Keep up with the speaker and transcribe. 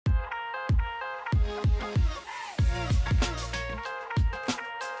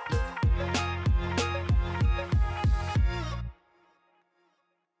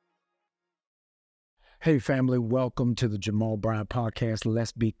Hey, family, welcome to the Jamal Bryant Podcast.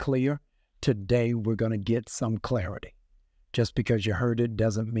 Let's be clear. Today, we're going to get some clarity. Just because you heard it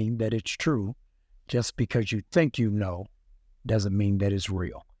doesn't mean that it's true. Just because you think you know doesn't mean that it's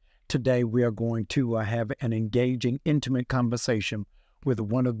real. Today, we are going to have an engaging, intimate conversation with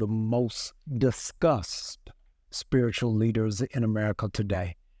one of the most discussed spiritual leaders in America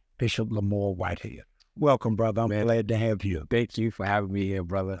today, Bishop Lamor Whitehead. Welcome, brother. I'm glad to have you. Thank you for having me here,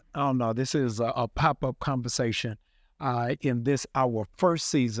 brother. Oh, no, this is a pop-up conversation. In this, our first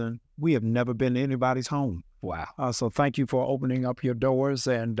season, we have never been to anybody's home. Wow. So thank you for opening up your doors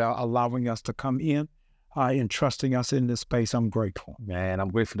and allowing us to come in and trusting us in this space. I'm grateful. Man, I'm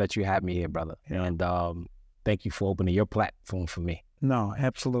grateful that you had me here, brother. Yeah. And thank you for opening your platform for me. No,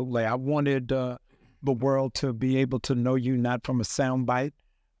 absolutely. I wanted the world to be able to know you not from a soundbite,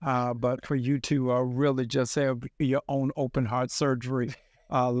 but for you to really just have your own open heart surgery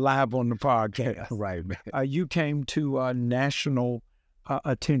live on the podcast. Right, man. You came to national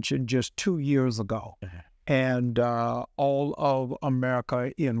attention just 2 years ago, and all of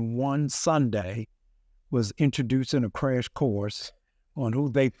America in one Sunday was introducing a crash course on who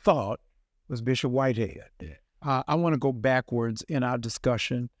they thought was Bishop Whitehead. Yeah. I want to go backwards in our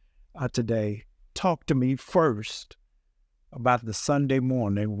discussion today. Talk to me first about the Sunday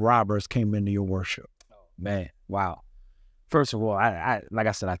morning robbers came into your worship. Man, wow. First of all, I like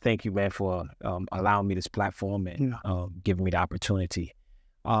I said, I thank you, man, for allowing me this platform and giving me the opportunity.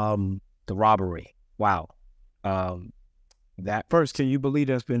 The robbery, wow. That First, can you believe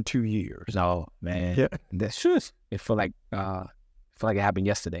that's been 2 years? No, man. Yeah. That's just it felt like it happened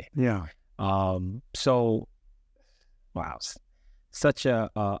yesterday. Yeah. So wow, such a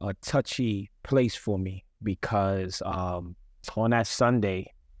touchy place for me because on that Sunday,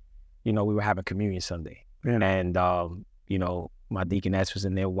 we were having communion Sunday. Yeah. And my deaconess was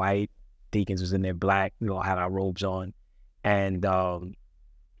in their white, deacons was in their black, we all had our robes on. And I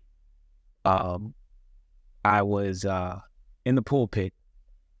was in the pulpit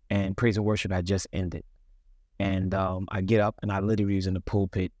and praise and worship had just ended. And I get up and I literally was in the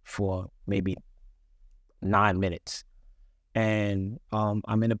pulpit for maybe 9 minutes. And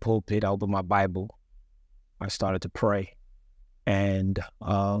I'm in the pulpit, I open my Bible, I started to pray. And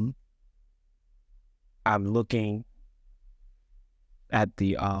I'm looking at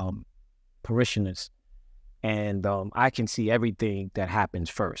the parishioners, and I can see everything that happens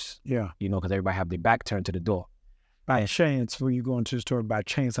first. Yeah. Because everybody have their back turned to the door. By chance, when you go into the story, by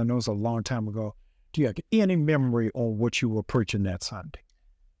chance, I know it's a long time ago, do you have any memory on what you were preaching that Sunday?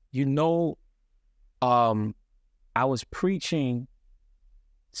 I was preaching,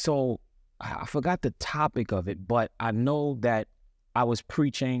 so I forgot the topic of it, but I know that I was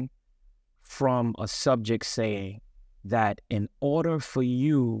preaching from a subject saying that in order for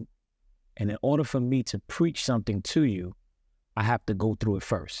you and in order for me to preach something to you, I have to go through it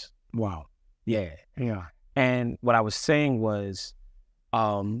first. Wow. Yeah. Yeah. And what I was saying was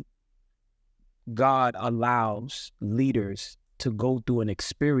God allows leaders to go through an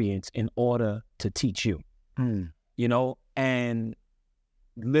experience in order to teach you. And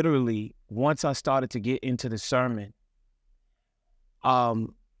literally once I started to get into the sermon,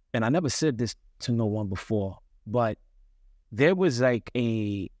 and I never said this to no one before, but there was like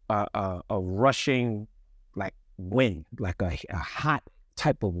a rushing like wind, like a hot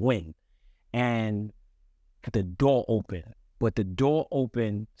type of wind, and the door opened. But the door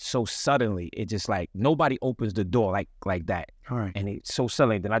opened so suddenly, it just like nobody opens the door like that. All right. And it's so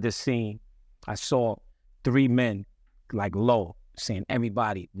suddenly. Then I saw 3 men like low saying,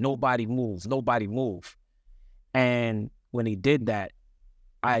 everybody, nobody moves, nobody move. And when he did that,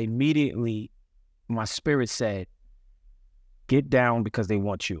 I immediately, my spirit said, get down because they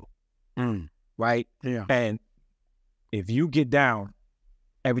want you. Right? Yeah. And if you get down,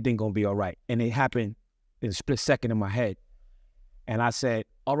 everything gonna be all right. And it happened in a split second in my head. And I said,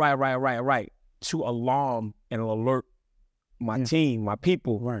 all right, to alarm and alert my team, my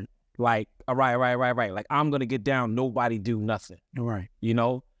people. Right. Like, all right. Like, I'm going to get down. Nobody do nothing. Right.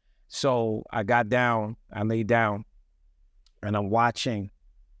 So I got down, I laid down, and I'm watching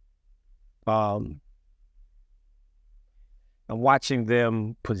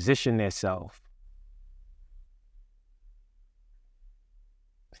them position themselves.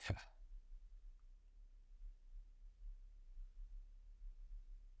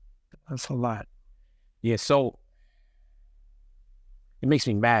 That's a lot. Yeah, so it makes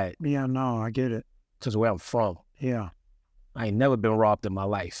me mad. Yeah, no, I get it. Because where I'm from. Yeah. I ain't never been robbed in my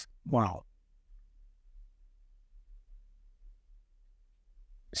life. Wow.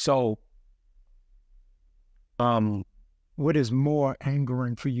 So, what is more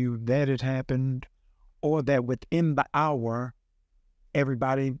angering for you, that it happened or that within the hour,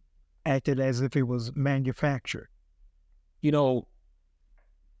 everybody acted as if it was manufactured? You know,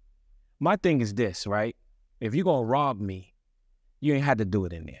 my thing is this, right? If you're gonna rob me, you ain't had to do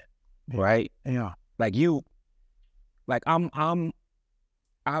it in there, right? Yeah. Like I'm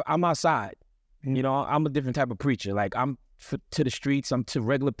outside. You know, I'm a different type of preacher. Like I'm to the streets. I'm to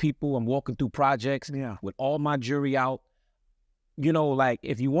regular people. I'm walking through projects with all my jury out. You know, like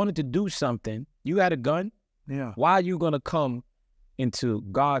if you wanted to do something, you had a gun. Yeah. Why are you gonna come into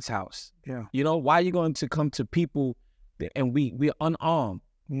God's house? Yeah. You know, why are you going to come to people and we're unarmed?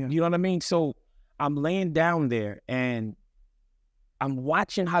 Yeah. You know what I mean? So I'm laying down there and I'm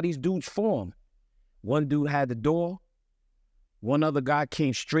watching how these dudes form. One dude had the door. One other guy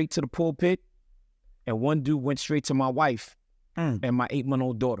came straight to the pulpit. And one dude went straight to my wife and my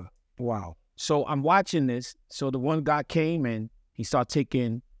 8-month-old daughter. Wow. So I'm watching this. So the one guy came and he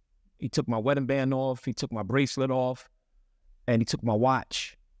took my wedding band off. He took my bracelet off and he took my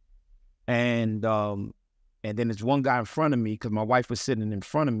watch. And then there's one guy in front of me because my wife was sitting in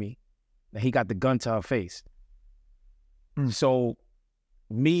front of me and he got the gun to her face. So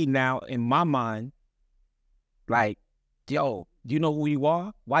me now in my mind, like, yo, do you know who you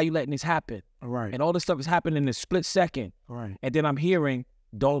are? Why are you letting this happen? Right. And all this stuff is happening in a split second. Right. And then I'm hearing,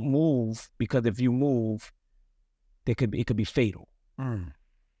 don't move, because if you move, it could be fatal.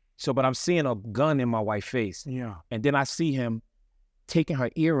 So, but I'm seeing a gun in my wife's face. Yeah. And then I see him taking her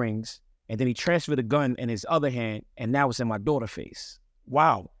earrings, and then he transferred the gun in his other hand, and now it's in my daughter's face.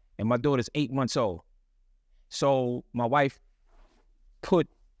 Wow. And my daughter's 8 months old. So my wife put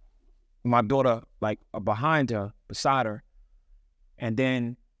my daughter like behind her, beside her, and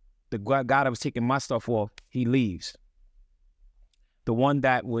then the guy that was taking my stuff off, he leaves. The one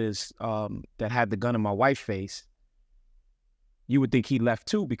that was that had the gun in my wife's face, you would think he left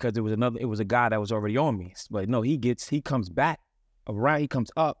too because it was a guy that was already on me. But no, he comes back around, he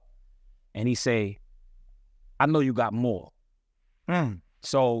comes up, and he say, I know you got more.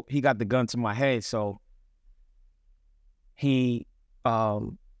 So he got the gun to my head. So they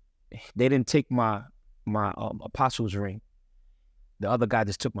didn't take my apostles ring. The other guy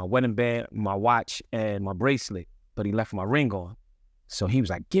just took my wedding band, my watch, and my bracelet, but he left my ring on. So he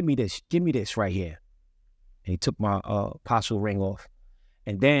was like, give me this right here. And he took my apostle ring off.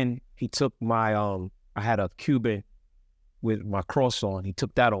 And then he took my, I had a Cuban with my cross on. He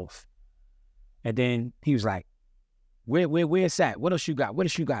took that off. And then he was like, where's that? What else you got? What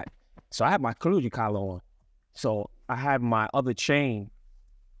else you got? So I had my clergy collar on. So I had my other chain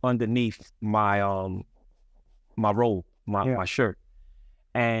underneath my my robe, my shirt.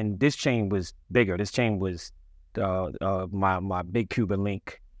 And this chain was bigger. This chain was my big Cuban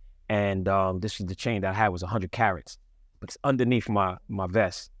link. And this was the chain that I had was 100 carats. But it's underneath my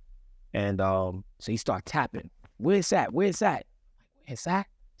vest. And so he started tapping. Where's that? Where's that? Where's that?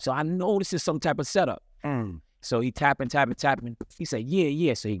 So I know this is some type of setup. So he tapping. He said,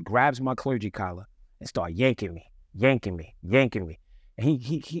 yeah. So he grabs my clergy collar and start yanking me. And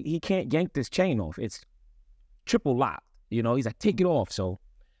he can't yank this chain off. It's triple locked. You know, he's like, take it off. So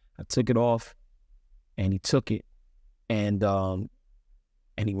I took it off and he took it and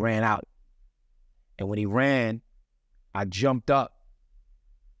he ran out. And when he ran, I jumped up.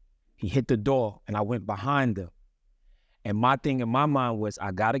 He hit the door and I went behind him. And my thing in my mind was,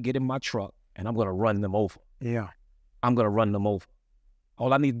 I got to get in my truck and I'm going to run them over. Yeah. I'm going to run them over.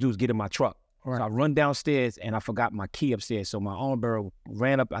 All I need to do is get in my truck. Right. So I run downstairs and I forgot my key upstairs. So my armor bearer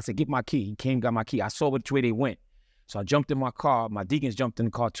ran up. I said, get my key. He came, got my key. I saw which way they went. So I jumped in my car. My deacons jumped in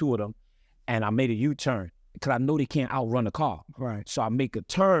the car, 2 of them. And I made a U-turn because I know they can't outrun the car. Right. So I make a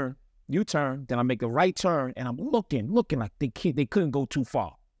turn, U-turn, then I make a right turn. And I'm looking like they couldn't go too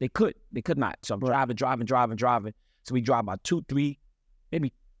far. They could not. So I'm driving. So we drive about 2, 3,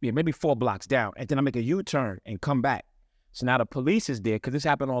 maybe 4 blocks down. And then I make a U-turn and come back. So now the police is there because this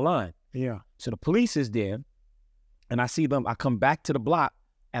happened online. Yeah. So the police is there and I see them. I come back to the block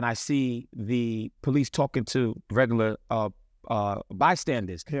and I see the police talking to regular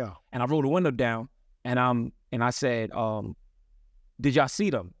bystanders. Yeah. And I roll the window down and I said, did y'all see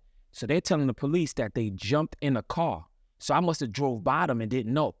them? So they're telling the police that they jumped in a car. So I must have drove by them and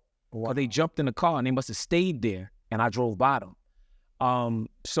didn't know. Wow. They jumped in the car and they must have stayed there and I drove by them.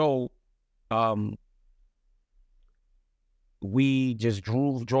 We just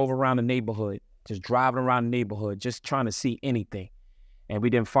drove around the neighborhood, just driving around the neighborhood, just trying to see anything. And we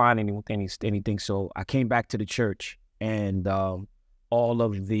didn't find anything. So I came back to the church and all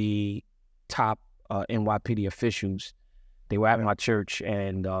of the top NYPD officials, they were at my church.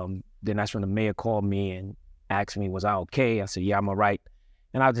 And then that's when the mayor called me and asked me, was I okay? I said, yeah, I'm all right.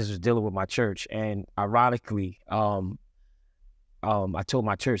 And I just was dealing with my church. And ironically, I told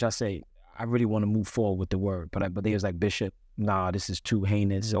my church, I say, I really want to move forward with the word. But they was like, Bishop, nah, this is too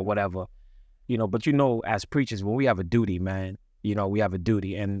heinous or whatever. But as preachers, when we have a duty, man, we have a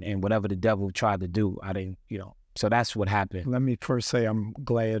duty. And whatever the devil tried to do, I didn't, so that's what happened. Let me first say I'm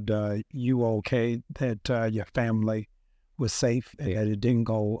glad you were okay, that your family was safe and that it didn't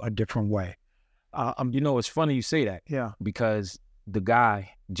go a different way. It's funny you say that. Yeah. Because the guy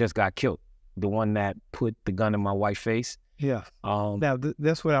just got killed. The one that put the gun in my wife's face. Yeah. Now,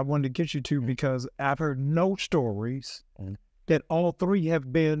 that's what I wanted to get you to, because I've heard no stories that all three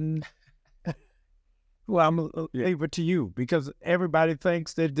have been... Well, I'm going to leave it to you, because everybody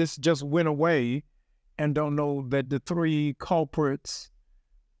thinks that this just went away and don't know that the three culprits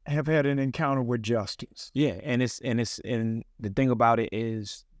have had an encounter with justice. Yeah, and the thing about it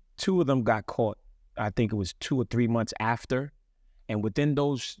is, two of them got caught. I think it was 2 or 3 months after, and within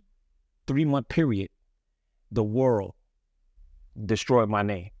those 3-month period, the world destroyed my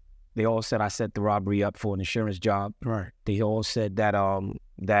name. They all said I set the robbery up for an insurance job. Right. They all said that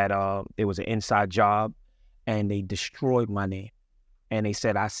it was an inside job, and they destroyed my name. And they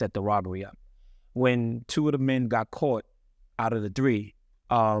said I set the robbery up. When 2 of the men got caught out of the 3,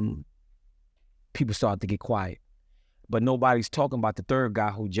 people started to get quiet. But nobody's talking about the third guy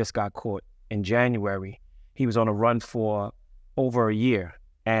who just got caught in January. He was on a run for over a year,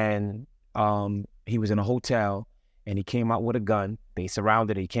 and he was in a hotel, and he came out with a gun. They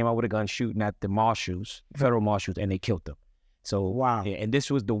surrounded it. He came out with a gun shooting at the marshals, federal marshals, and they killed him. So, wow. Yeah, and this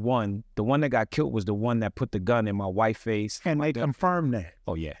was the one that got killed was the one that put the gun in my wife's face. And they confirmed that.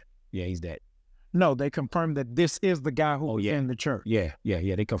 Oh, yeah. Yeah, he's dead. No, they confirmed that this is the guy who was in the church. Yeah,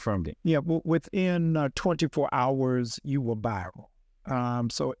 they confirmed it. Yeah, well, within 24 hours, you were viral.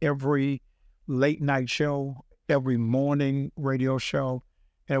 So every late night show, every morning radio show,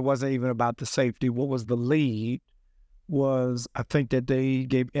 and it wasn't even about the safety. What was the lead was, I think that they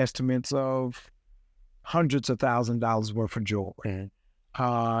gave estimates of hundreds of $1,000s worth of jewelry.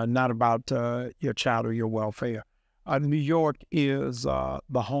 Not about your child or your welfare. New York is the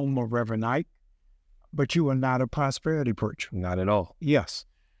home of Reverend Ike, but you are not a prosperity preacher. Not at all. Yes.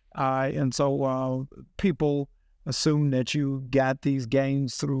 And so people assume that you got these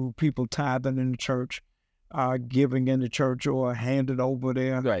gains through people tithing in the church, giving in the church, or handed over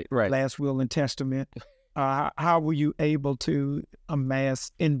their last will and testament. How were you able to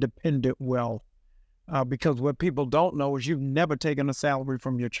amass independent wealth? Because what people don't know is you've never taken a salary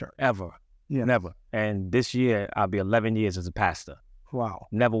from your church. Ever. Yeah. Never. And this year, I'll be 11 years as a pastor. Wow.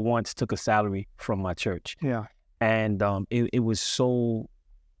 Never once took a salary from my church. Yeah. And it was so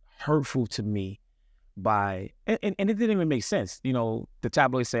hurtful to me and it didn't even make sense. The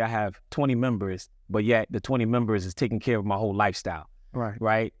tabloids say I have 20 members, but yet the 20 members is taking care of my whole lifestyle.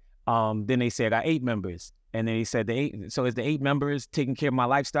 Right. Then they said I got 8 members. And then he said so is the 8 members taking care of my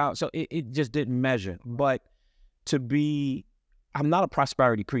lifestyle? So it just didn't measure. But I'm not a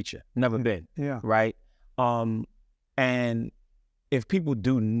prosperity preacher, never been. Yeah. Right. And if people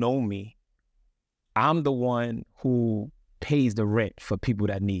do know me, I'm the one who pays the rent for people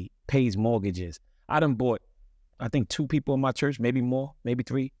that need, pays mortgages. I done bought, I think 2 people in my church, maybe more, maybe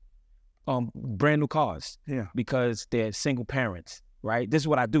 3, brand new cars. Yeah. Because they're single parents, right? This is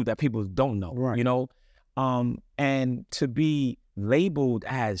what I do that people don't know, right. And to be labeled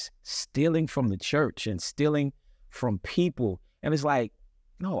as stealing from the church and stealing from people. And it's like,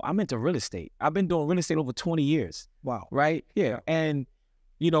 no, I'm into real estate. I've been doing real estate over 20 years. Wow. Right? Yeah. And,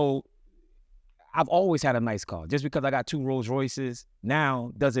 I've always had a nice car. Just because I got 2 Rolls Royces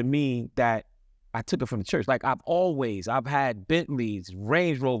now doesn't mean that I took it from the church. Like I've had Bentleys,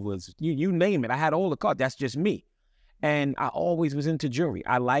 Range Rovers, you name it. I had all the cars. That's just me. And I always was into jewelry.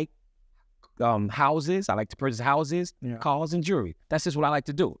 I like houses. I like to purchase houses, cars, and jewelry. That's just what I like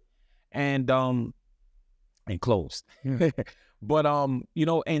to do. And clothes. Yeah. But,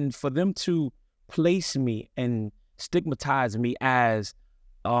 and for them to place me and stigmatize me as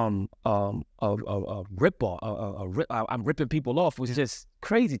a rip-off, I'm ripping people off was just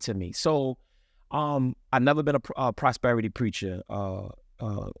crazy to me. So I've never been a prosperity preacher,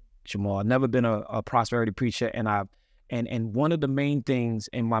 Jamal. I've never been a prosperity preacher. And one of the main things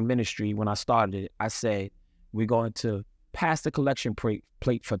in my ministry when I started it, I said, we're going to pass the collection plate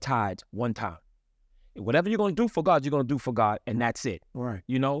for tithes one time. Whatever you're going to do for God, you're going to do for God, and that's it. Right.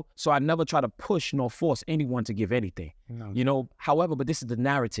 So I never try to push nor force anyone to give anything. No. However, but this is the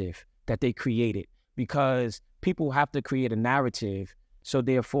narrative that they created, because people have to create a narrative, so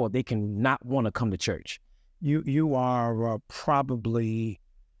therefore they can not want to come to church. You are probably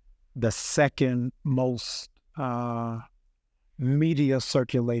the second most media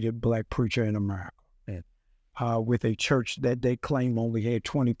circulated black preacher in America, with a church that they claim only had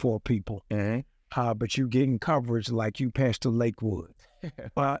 24 people. But you getting coverage like you Pastor Lakewood.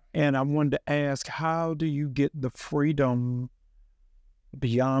 And I wanted to ask, how do you get the freedom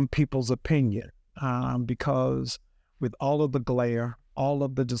beyond people's opinion? Because with all of the glare, all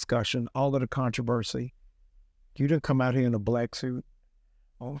of the discussion, all of the controversy, you didn't come out here in a black suit.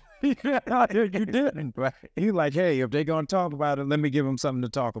 Oh, yeah, you didn't. Right. You're like, hey, if they're going to talk about it, let me give them something to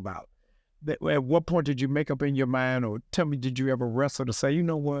talk about. At what point did you make up in your mind, or tell me, did you ever wrestle to say, you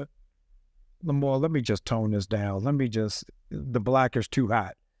know what, Lamor, let me just tone this down. The black is too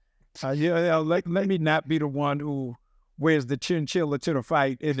hot. Let me not be the one who wears the chinchilla to the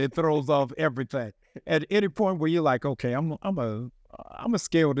fight and it throws off everything. At any point where you're like, okay, I'm gonna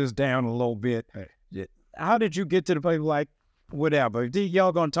scale this down a little bit. Hey. How did you get to the point like, whatever,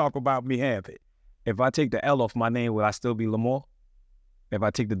 y'all gonna talk about me, have it? If I take the L off my name, will I still be Lamor? If I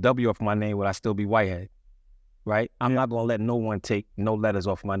take the W off my name, will I still be Whitehead? Right? I'm not gonna let no one take no letters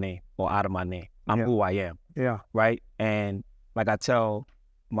off my name or out of my name. I'm who I am. Yeah. Right? And like I tell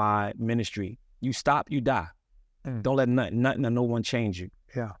my ministry, you stop, you die. Don't let nothing or no one change you.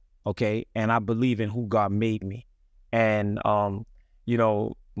 Yeah. Okay? And I believe in who God made me. And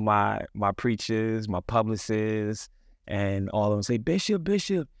my preachers, my publicists, and all of them say, Bishop,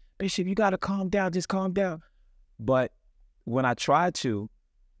 you gotta calm down, just calm down. But when I try to,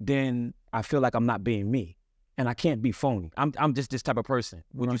 then I feel like I'm not being me. And I can't be phony. I'm just this type of person.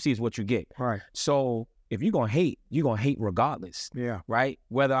 What you see is what you get. Right. So if you're gonna hate regardless. Yeah. Right?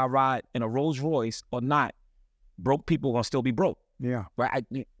 Whether I ride in a Rolls Royce or not, broke people are gonna still be broke. Yeah. Right?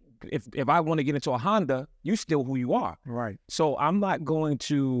 If I want to get into a Honda, you still who you are. Right. So I'm not going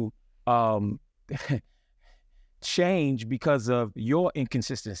to change because of your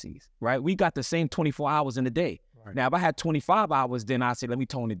inconsistencies. Right? We got the same 24 hours in a day. Right. Now, if I had 25 hours, then I say, let me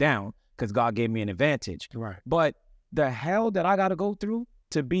tone it down because God gave me an advantage. Right. But the hell that I got to go through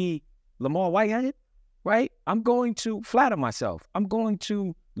to be Lamor Whitehead, right? I'm going to flatter myself. I'm going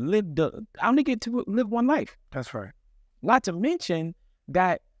to I only get to live one life. That's right. Not to mention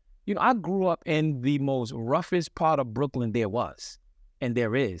that, I grew up in the most roughest part of Brooklyn there was and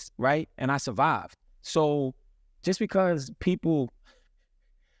there is, right? And I survived. So just because people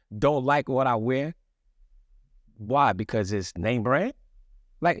don't like what I wear, why? Because it's name brand?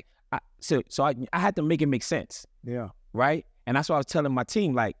 Like, so I had to make it make sense. Yeah. Right? And that's why I was telling my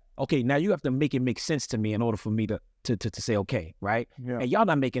team, like, okay, now you have to make it make sense to me in order for me to say okay, right? Yeah. And y'all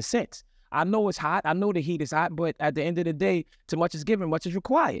not making sense. I know it's hot. I know the heat is hot, but at the end of the day, too much is given, much is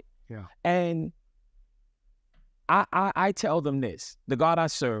required. Yeah. And I tell them this, the God I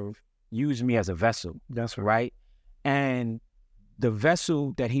serve used me as a vessel. That's right. And the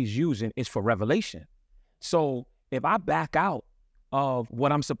vessel that he's using is for revelation. So if I back out of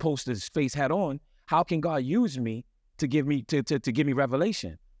what I'm supposed to face head on, how can God use me to give me to give me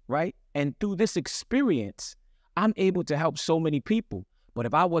revelation, right? And through this experience, I'm able to help so many people. But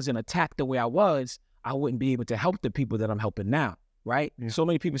if I wasn't attacked the way I was, I wouldn't be able to help the people that I'm helping now, right? Yeah. So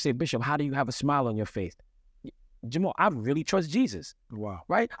many people say, Bishop, how do you have a smile on your face? Jamal, I really trust Jesus. Wow.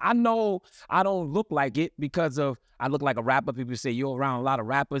 Right? I know I don't look like it because I look like a rapper. People say you're around a lot of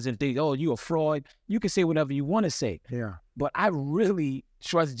rappers and think, oh, you a fraud. You can say whatever you want to say. Yeah. But I really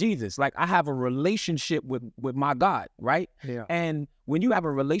trust Jesus. Like, I have a relationship with my God, right? Yeah. And when you have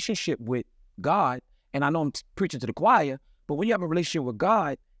a relationship with God, and I know I'm preaching to the choir, but when you have a relationship with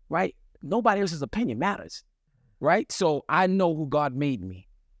God, right, nobody else's opinion matters, right? So I know who God made me,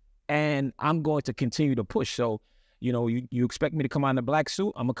 and I'm going to continue to push. So, you expect me to come out in a black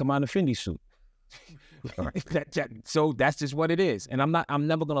suit, I'm gonna come out in a Fendi suit. So that's just what it is. And I'm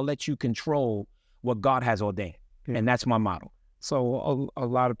never gonna let you control what God has ordained. Yeah. And that's my model. So a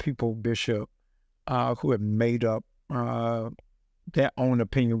lot of people, Bishop, who have made up their own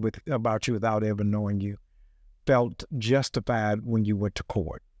opinion about you without ever knowing you, felt justified when you went to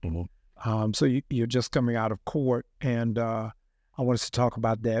court. Mm-hmm. So you're just coming out of court, and I want us to talk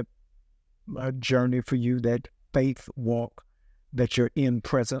about that journey for you, that faith walk that you're in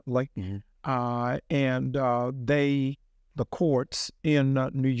presently. Mm-hmm. And the courts in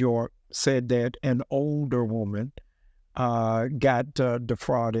New York said that an older woman got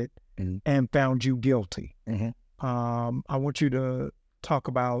defrauded mm-hmm. and found you guilty. Mm-hmm. I want you to talk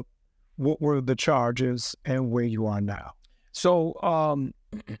about what were the charges and where you are now. So,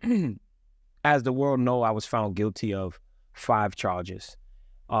 as the world know, I was found guilty of 5 charges.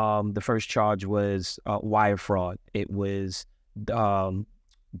 The first charge was wire fraud. It was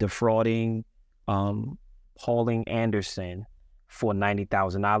defrauding Pauline Anderson for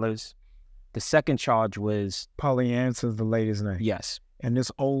 $90,000. The second charge was Polly answers the lady's name. yes. And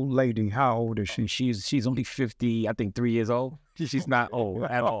this old lady, how old is she? She's only 50, I think 3 years old. She's not old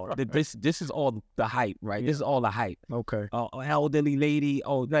at all. This is all the hype, right? Yeah. This is all the hype. Okay. Elderly lady.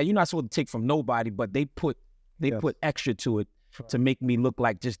 Oh, now you're not supposed to take from nobody, but they put extra to it to make me look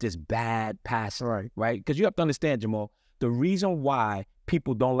like just this bad pastor, right? Because you have to understand, Jamal, the reason why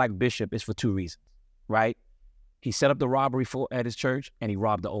people don't like Bishop is for 2 reasons, right? He set up the robbery at his church, and he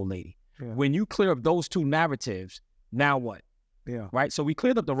robbed the old lady. Yeah. When you clear up those 2 narratives, now what? Yeah. Right. So we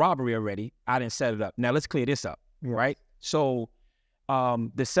cleared up the robbery already. I didn't set it up. Now let's clear this up. Yeah. Right. So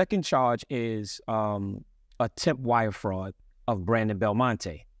the second charge is attempt wire fraud of Brandon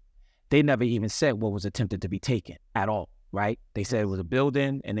Belmonte. They never even said what was attempted to be taken at all. Right. They said it was a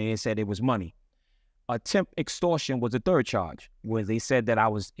building, and they said it was money. Attempt extortion was the third charge, where they said that I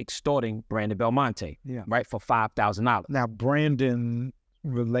was extorting Brandon Belmonte. Yeah. Right. For $5,000. Now Brandon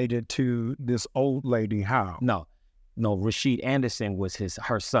related to this old lady how? No, Rashid Anderson was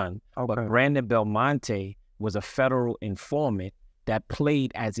her son. Okay. But Brandon Belmonte was a federal informant that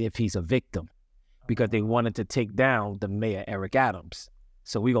played as if he's a victim because they wanted to take down the mayor, Eric Adams.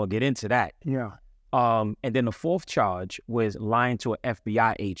 So we're going to get into that. Yeah. And then the fourth charge was lying to an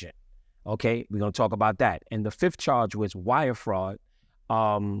FBI agent. Okay, we're going to talk about that. And the fifth charge was wire fraud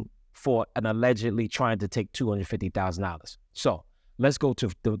for an allegedly trying to take $250,000. So let's go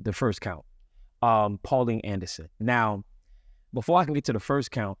to the first count. Pauline Anderson. Now, before I can get to the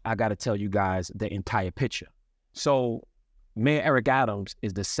first count, I got to tell you guys the entire picture. So Mayor Eric Adams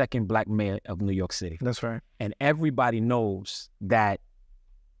is the second Black mayor of New York City. That's right. And everybody knows that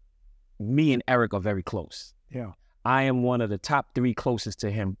me and Eric are very close. Yeah. I am one of the top 3 closest to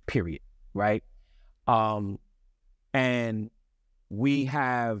him, period. Right? And we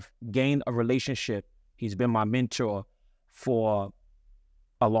have gained a relationship. He's been my mentor for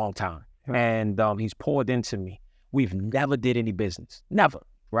a long time. And he's poured into me. We've never did any business. Never,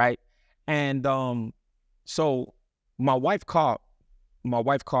 right? And so my wife's car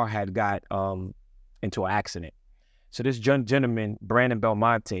had got into an accident. So this gentleman, Brandon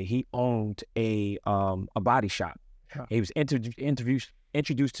Belmonte, he owned a body shop. Huh. He was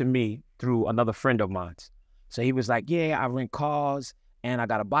introduced to me through another friend of mine. So he was like, yeah, I rent cars and I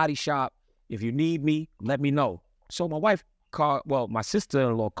got a body shop. If you need me, let me know. So my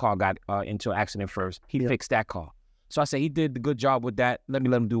sister-in-law car got into an accident first. He fixed that car. So I said, he did a good job with that. Let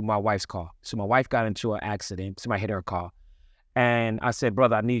him do my wife's car. So my wife got into an accident. Somebody hit her car. And I said,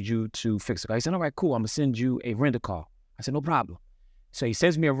 brother, I need you to fix the car. He said, all right, cool. I'm going to send you a rental car. I said, no problem. So he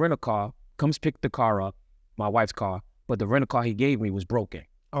sends me a rental car, comes pick the car up, my wife's car, but the rental car he gave me was broken.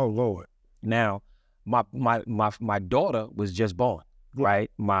 Oh, Lord. Now, my daughter was just born, right?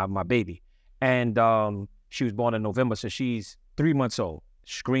 My baby. And she was born in November, so she's 3 months old,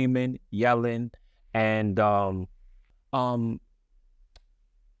 screaming, yelling. And so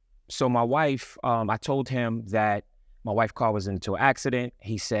my wife, I told him that my wife's car was into an accident.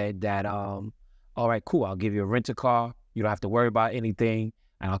 He said that, all right, cool, I'll give you a rental car. You don't have to worry about anything,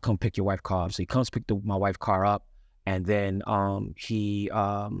 and I'll come pick your wife's car up. So he comes pick my wife's car up, and then he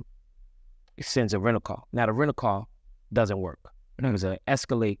sends a rental car. Now, the rental car doesn't work. It was an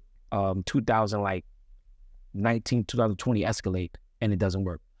Escalade 2020 Escalade, and it doesn't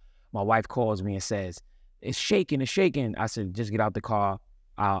work. My wife calls me and says, it's shaking. I said, just get out the car.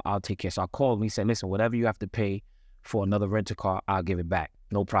 I'll take care. So I called him. He said, listen, whatever you have to pay for another rental car, I'll give it back.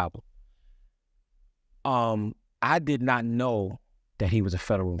 No problem. I did not know that he was a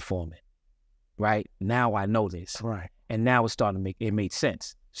federal informant, right? Now I know this. Right. And now it's starting to it made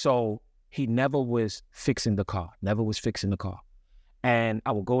sense. So he never was fixing the car, And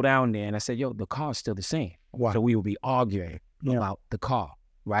I would go down there and I said, yo, the car's still the same. Wow. So we would be arguing about the car,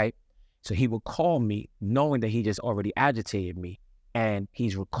 right? So he would call me knowing that he just already agitated me, and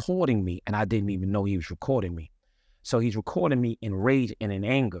he's recording me, and I didn't even know he was recording me. So he's recording me in rage and in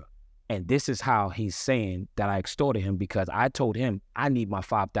anger. And this is how he's saying that I extorted him, because I told him I need my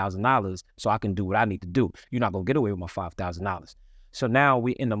 $5,000 so I can do what I need to do. You're not going to get away with my $5,000. So now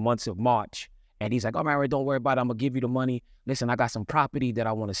we're in the months of March, and he's like, all right, don't worry about it. I'm going to give you the money. Listen, I got some property that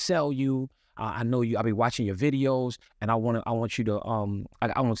I want to sell you. I know you, I'll be watching your videos, and I want you to,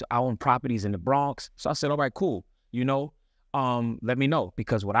 I own properties in the Bronx. So I said, all right, cool. Let me know,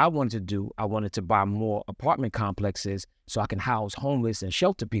 because what I wanted to do, I wanted to buy more apartment complexes so I can house homeless and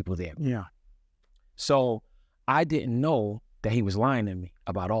shelter people there. Yeah. So I didn't know that he was lying to me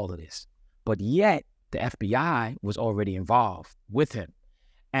about all of this, but yet the FBI was already involved with him.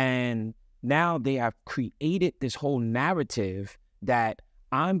 And now they have created this whole narrative that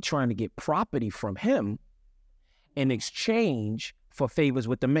I'm trying to get property from him in exchange for favors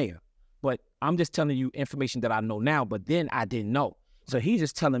with the mayor. But I'm just telling you information that I know now, but then I didn't know. So he's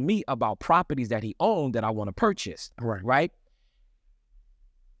just telling me about properties that he owned that I want to purchase. Right?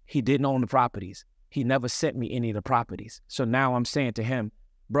 He didn't own the properties. He never sent me any of the properties. So now I'm saying to him,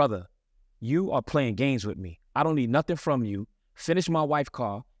 brother, you are playing games with me. I don't need nothing from you. Finish my wife's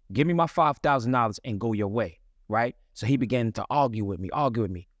car, give me my $5,000 and go your way, right? So he began to argue with me.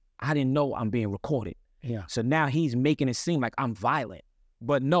 I didn't know I'm being recorded. Yeah. So now he's making it seem like I'm violent.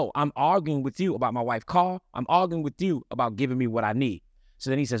 But no, I'm arguing with you about my wife's car. I'm arguing with you about giving me what I need.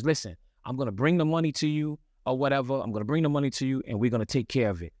 So then he says, listen, I'm going to bring the money to you or whatever. I'm going to bring the money to you and we're going to take care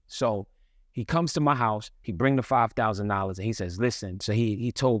of it. So he comes to my house. He bring the $5,000 and he says, listen. So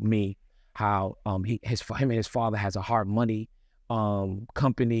he told me how him and his father has a hard money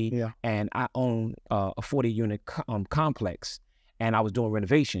company, and I own a 40-unit complex, and I was doing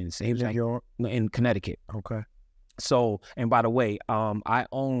renovations. And he was like, in Connecticut. Okay. So, and by the way, I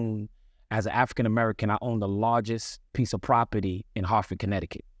own, as an African American, I own the largest piece of property in Hartford,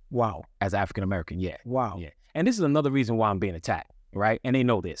 Connecticut. Wow. As African American, yeah. Wow. Yeah. And this is another reason why I'm being attacked, right? And they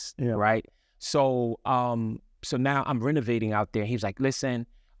know this, right? So, so now I'm renovating out there. He's like, listen,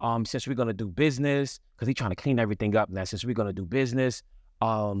 since we're gonna do business, because he's trying to clean everything up now. Since we're gonna do business,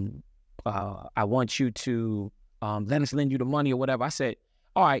 I want you to let us lend you the money or whatever. I said,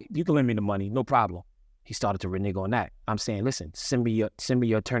 all right, you can lend me the money, no problem. He started to renege on that. I'm saying, listen, send me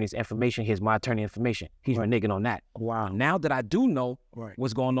your attorney's information. Here's my attorney information. He's reneging on that. Wow. Now that I do know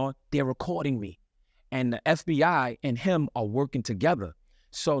what's going on, they're recording me. And the FBI and him are working together.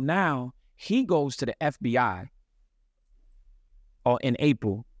 So now he goes to the FBI in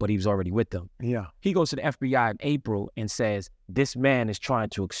April, but he was already with them. Yeah. He goes to the FBI in April and says, this man is trying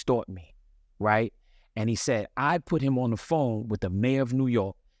to extort me, right? And he said, I put him on the phone with the mayor of New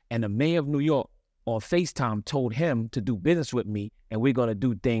York, and the mayor of New York on FaceTime told him to do business with me, and we're going to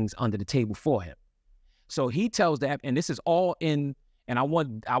do things under the table for him. So he tells that, and this is all in, and I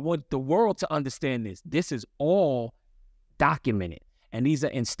want the world to understand this. This is all documented, and these are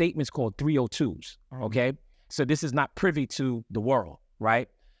in statements called 302s, okay? So this is not privy to the world, right?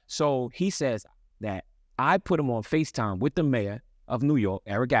 So he says that I put him on FaceTime with the mayor of New York,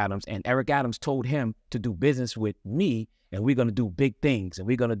 Eric Adams, and Eric Adams told him to do business with me, and we're going to do big things, and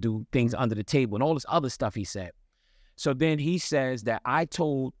we're going to do things under the table, and all this other stuff he said. So then he says that I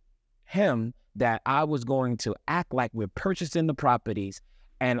told him that I was going to act like we're purchasing the properties,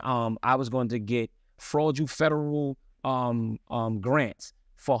 and I was going to get fraudulent federal grants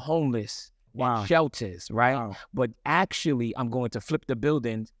for homeless and shelters, right? Wow. But actually, I'm going to flip the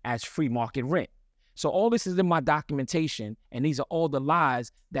buildings as free market rent. So all this is in my documentation, and these are all the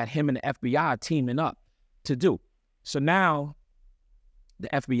lies that him and the FBI are teaming up to do. So now, the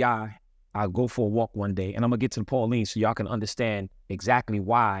FBI, I'll go for a walk one day, and I'm going to get to Pauline so y'all can understand exactly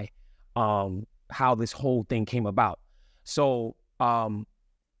why, how this whole thing came about. So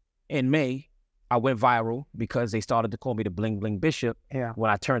in May, I went viral because they started to call me the Bling Bishop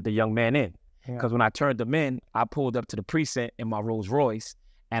when I turned the young man in. Because when I turned him in, I pulled up to the precinct in my Rolls Royce,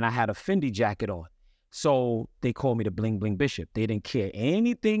 and I had a Fendi jacket on. So they called me the Bling Bishop. They didn't care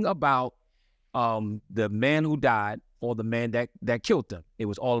anything about the man who died or the man that killed them. It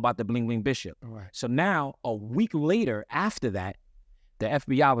was all about the Bling Bishop. Right. So now, a week later after that, the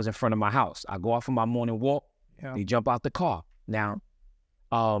FBI was in front of my house. I go out for my morning walk. They jump out the car. Now,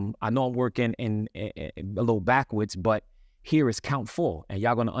 I know I'm working in a little backwards, but here is count 4. And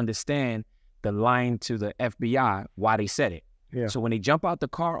y'all going to understand the line to the FBI, why they said it. Yeah. So when they jump out the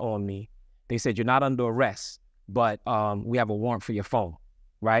car on me, they said, you're not under arrest, but we have a warrant for your phone,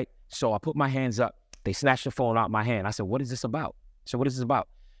 right? So I put my hands up. They snatched the phone out of my hand. I said, what is this about? So what is this about?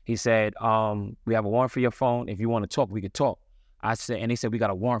 He said, we have a warrant for your phone. If you want to talk, we could talk. I said, and they said, we got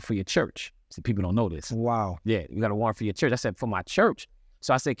a warrant for your church. So people don't know this. Wow. Yeah, we got a warrant for your church. I said, for my church.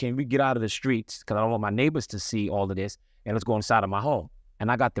 So I said, can we get out of the streets? Because I don't want my neighbors to see all of this. And let's go inside of my home.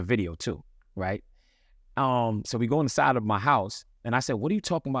 And I got the video too, right? So we go inside of my house. And I said, what are you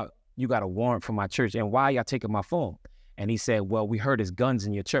talking about? You got a warrant for my church. And why are y'all taking my phone? And he said, well, we heard there's guns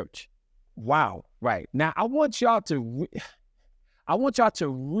in your church. Wow. Right. Now, I want y'all to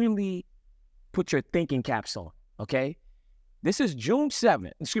really put your thinking caps on, okay? This is June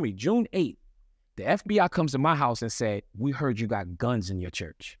 8th. The FBI comes to my house and said, we heard you got guns in your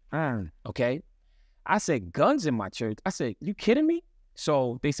church. Okay? I said, guns in my church? I said, you kidding me?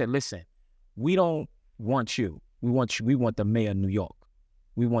 So they said, listen, we don't want you. We want the mayor of New York.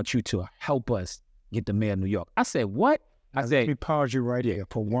 We want you to help us get the mayor of New York. I said, what? I said, let me pause you right here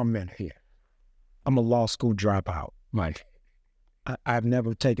for 1 minute here. I'm a law school dropout. Right. I've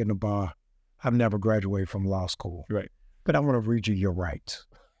never taken the bar. I've never graduated from law school. Right. But I want to read you your rights.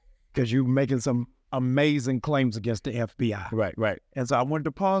 because you're making some amazing claims against the FBI. Right. And so I wanted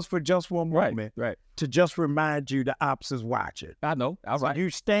to pause for just one moment to just remind you the ops is watching. I know. All right. You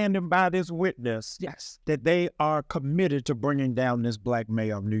standing by this witness that they are committed to bringing down this black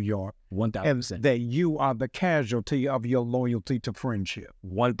mayor of New York. 1,000%. And that you are the casualty of your loyalty to friendship.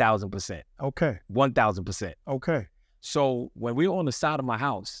 1,000%. Okay. 1,000%. Okay. So when we're on the side of my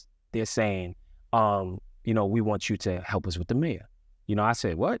house, they're saying, we want you to help us with the mayor. I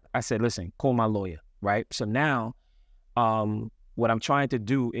said, what? I said, listen, call my lawyer, right? So now what I'm trying to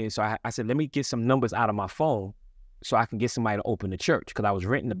do is, I said, let me get some numbers out of my phone so I can get somebody to open the church, because I was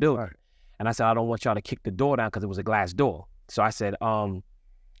renting the building. Right. And I said, I don't want y'all to kick the door down because it was a glass door. So I said,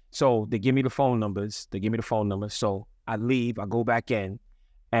 so they give me the phone numbers. So I leave, I go back in,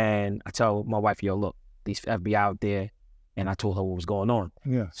 and I tell my wife, yo, look, these FBI out there, and I told her what was going on.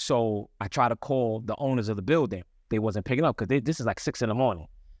 Yeah. So I try to call the owners of the building. They wasn't picking up because this is like 6 a.m.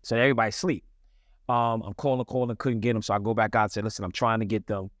 So everybody's asleep. I'm calling, couldn't get them. So I go back out and say, listen, I'm trying to get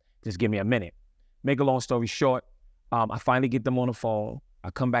them. Just give me a minute. Make a long story short, I finally get them on the phone. I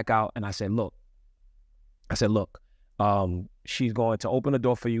come back out and I said, look, she's going to open the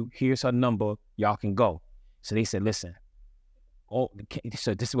door for you. Here's her number. Y'all can go. So they said, listen.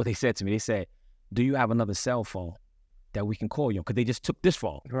 So this is what they said to me. They said, do you have another cell phone that we can call you on? Because they just took this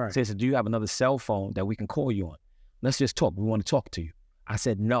phone. Right. So they said, do you have another cell phone that we can call you on? Let's just talk. We want to talk to you. I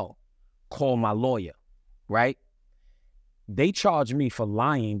said, no, call my lawyer, right? They charged me for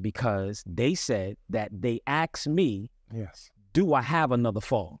lying because they said that they asked me, do I have another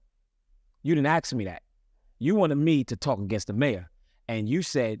phone? You didn't ask me that. You wanted me to talk against the mayor. And you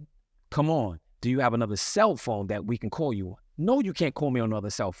said, come on, do you have another cell phone that we can call you on? No, you can't call me on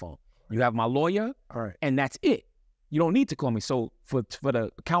another cell phone. You have my lawyer, and that's it. You don't need to call me. So for the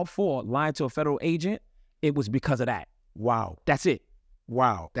count 4, lying to a federal agent, it was because of that. Wow. That's it.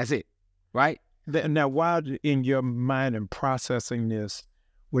 Wow. That's it. Right? Now, why in your mind and processing this,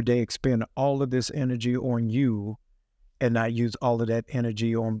 would they expend all of this energy on you and not use all of that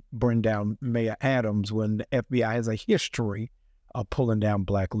energy on bring down Mayor Adams when the FBI has a history of pulling down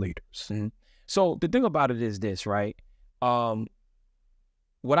black leaders? Mm-hmm. So the thing about it is this, right? What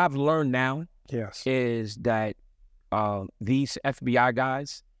I've learned now is that these FBI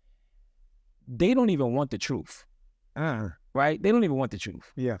guys, they don't even want the truth, right? They don't even want the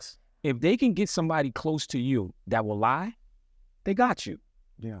truth. Yes. If they can get somebody close to you that will lie, they got you.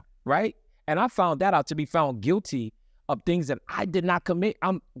 Yeah. Right? And I found that out to be found guilty of things that I did not commit.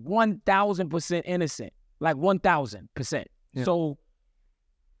 I'm 1,000% innocent, like 1,000%. Yeah. So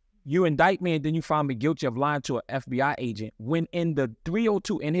you indict me and then you find me guilty of lying to an FBI agent when in the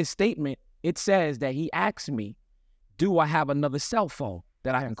 302, in his statement, it says that he asked me, do I have another cell phone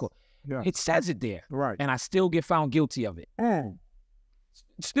that I can call? Yeah. It says it there. Right. And I still get found guilty of it.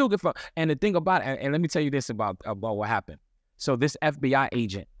 Still get found. And the thing about it, and let me tell you this about what happened. So this FBI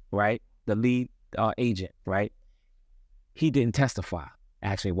agent, right, the lead agent, right, he didn't testify.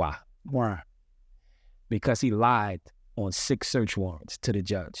 Actually, why? Why? Because he lied on 6 search warrants to the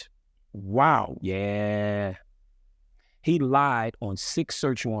judge. Wow. Yeah. He lied on 6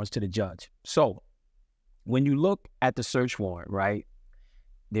 search warrants to the judge. So when you look at the search warrant, right,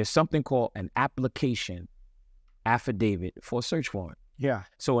 there's something called an application affidavit for a search warrant. Yeah.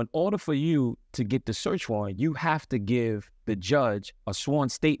 So in order for you to get the search warrant, you have to give the judge a sworn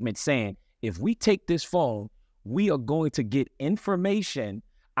statement saying, if we take this phone, we are going to get information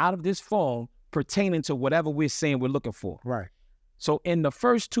out of this phone pertaining to whatever we're saying we're looking for. Right. So in the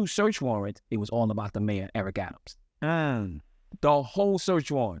first 2 search warrants, it was all about the mayor, Eric Adams. The whole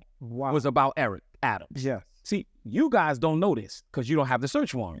search warrant was about Eric Adams. Yeah. See, you guys don't know this because you don't have the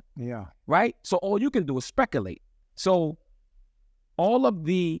search warrant. Yeah. Right? So all you can do is speculate. So all of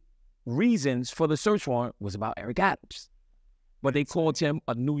the reasons for the search warrant was about Eric Adams. But they called him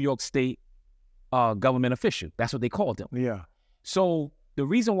a New York State government official. That's what they called him. Yeah. So the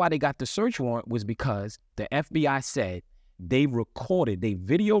reason why they got the search warrant was because the FBI said they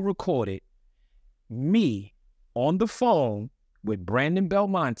video recorded me on the phone with Brandon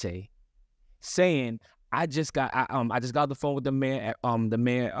Belmonte saying, I just got the phone with the mayor,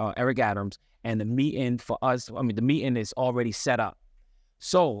 Eric Adams, and the meeting the meeting is already set up.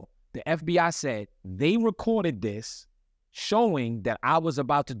 So the FBI said they recorded this showing that I was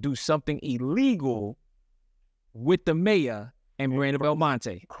about to do something illegal with the mayor and Brandon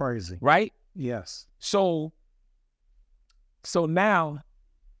Belmonte. Crazy. Right? Yes. So now,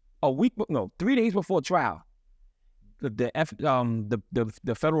 3 days before trial,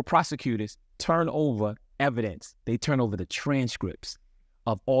 the federal prosecutors turn over evidence. They turn over the transcripts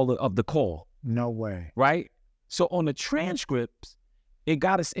of all of the call. No way. Right? So on the transcripts, it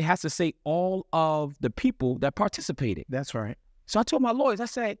has to say all of the people that participated. That's right. So I told my lawyers, I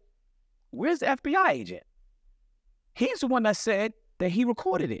said, where's the FBI agent? He's the one that said that he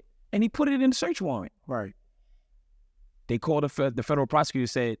recorded it and he put it in the search warrant. Right. They called the federal prosecutor,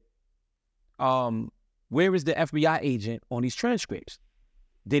 said, where is the FBI agent on these transcripts?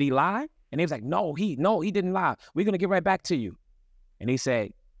 Did he lie? And they was like, no, he didn't lie. We're going to get right back to you. And they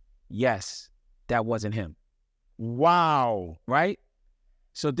said, yes, that wasn't him. Wow. Right?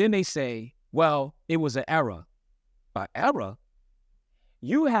 So then they say, well, it was an error. An error?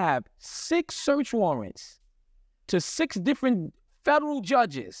 You have 6 search warrants to 6 different federal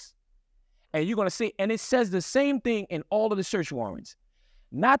judges. And you're going to say, and it says the same thing in all of the search warrants.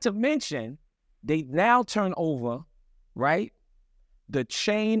 Not to mention, they now turn over, right, the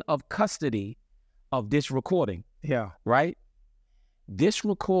chain of custody of this recording. Yeah. Right? This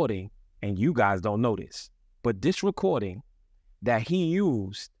recording, and you guys don't know this, but this recording that he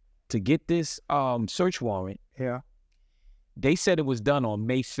used to get this search warrant, yeah, they said it was done on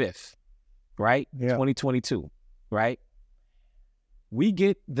May 5th, right? Yeah. 2022, right? We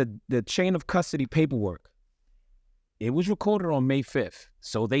get the chain of custody paperwork. It was recorded on May 5th.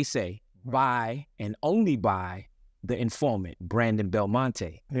 So they say by and only by the informant, Brandon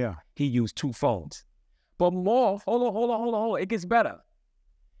Belmonte. Yeah. He used 2 phones. But more, hold on. It gets better.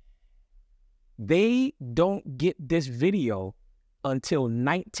 They don't get this video until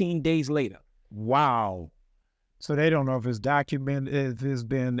 19 days later. Wow. So they don't know if it's documented, if it's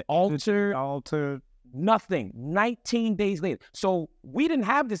been altered. Nothing. 19 days later. So we didn't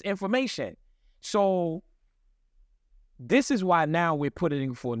have this information. So this is why now we're putting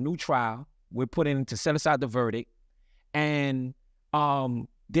in for a new trial. We're putting in to set aside the verdict. And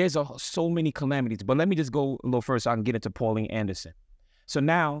there's so many calamities. But let me just go a little further so I can get into Pauline Anderson. So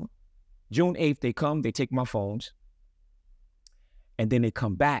now, June 8th, they come, they take my phones. And then they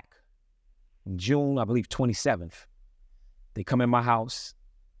come back. June, I believe, 27th. They come in my house.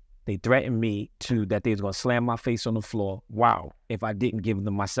 They threatened me that they was going to slam my face on the floor. Wow. If I didn't give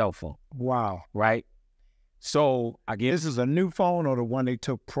them my cell phone. Wow. Right? So I guess this is a new phone or the one they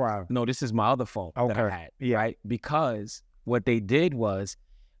took prior? No, this is my other phone that I had. Yeah. Right? Because what they did was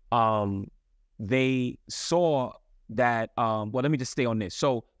they saw that, well, let me just stay on this.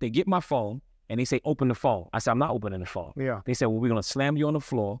 So they get my phone and they say, open the phone. I said, I'm not opening the phone. Yeah. They said, well, we're going to slam you on the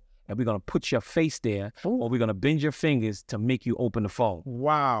floor and we're going to put your face there. Ooh. Or we're going to bend your fingers to make you open the phone.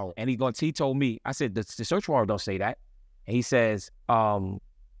 Wow. And he told me, I said, the search warrant don't say that. And he says,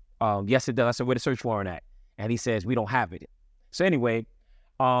 yes, it does. I said, where the search warrant at? And he says, we don't have it. So anyway,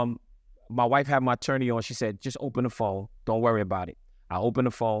 my wife had my attorney on. She said, just open the phone. Don't worry about it. I open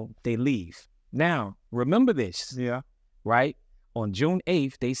the phone. They leave. Now, remember this. Yeah. Right? On June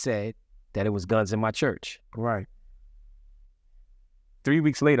 8th, they said that it was guns in my church. Right. 3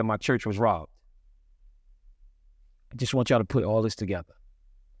 weeks later, my church was robbed. I just want y'all to put all this together.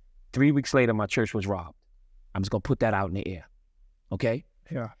 3 weeks later, my church was robbed. I'm just going to put that out in the air. Okay?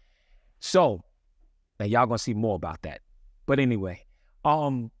 Yeah. So, now y'all going to see more about that. But anyway,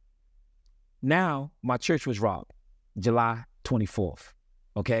 now my church was robbed July 24th.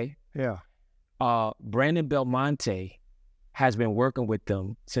 Okay? Yeah. Brandon Belmonte has been working with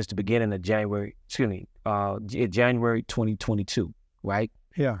them since the beginning of January 2022, right?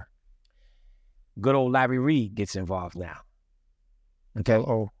 Yeah. Good old Larry Reed gets involved now. Okay?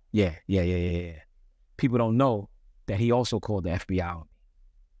 Oh. Yeah. People don't know that he also called the FBI on me.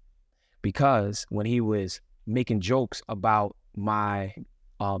 Because when he was making jokes about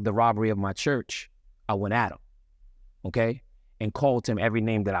the robbery of my church, I went at him, okay? And called him every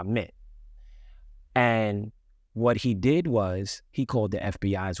name that I meant. And what he did was he called the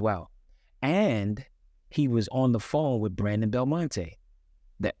FBI as well. And he was on the phone with Brandon Belmonte,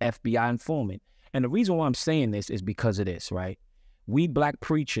 the FBI informant. And the reason why I'm saying this is because of this, right? We black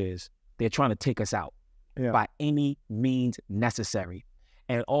preachers, they're trying to take us out by any means necessary.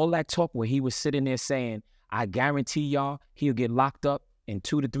 And all that talk where he was sitting there saying, I guarantee y'all he'll get locked up in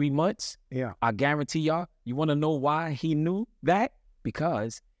 2 to 3 months. Yeah. I guarantee y'all. You want to know why he knew that?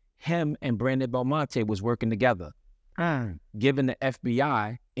 Because him and Brandon Belmonte was working together, giving the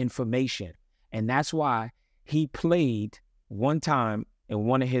FBI information. And that's why he played one time in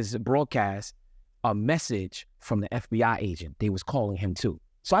one of his broadcasts a message from the FBI agent. They was calling him too.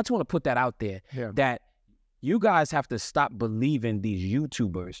 So I just want to put that out there, that you guys have to stop believing these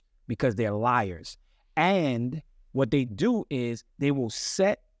YouTubers because they're liars. And what they do is they will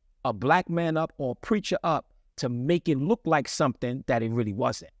set a black man up or a preacher up to make it look like something that it really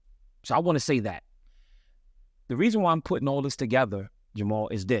wasn't. So I want to say that. The reason why I'm putting all this together, Jamal,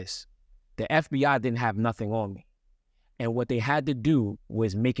 is this. The FBI didn't have nothing on me. And what they had to do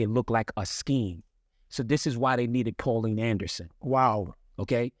was make it look like a scheme. So this is why they needed Pauline Anderson. Wow.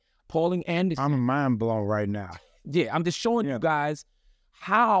 Okay? Pauline Anderson. I'm mind blown right now. Yeah, I'm just showing you guys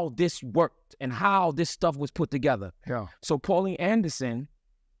how this worked and how this stuff was put together. Yeah. So Pauline Anderson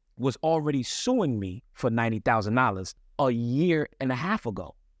was already suing me for $90,000 a year and a half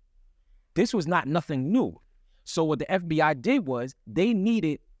ago. This was not nothing new. So what the FBI did was they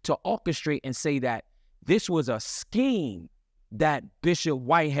needed to orchestrate and say that this was a scheme that Bishop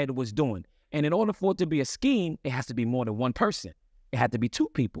Whitehead was doing. And in order for it to be a scheme, it has to be more than one person. It had to be two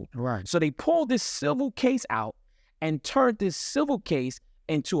people. Right. So they pulled this civil case out and turned this civil case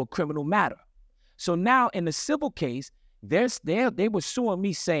into a criminal matter. So now in the civil case, they were suing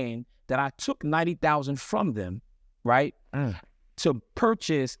me saying that I took $90,000 from them, right, to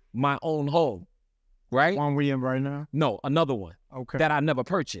purchase my own home, right? One we in right now? No, another one. Okay. That I never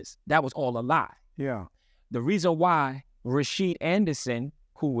purchased. That was all a lie. Yeah. The reason why Rashid Anderson,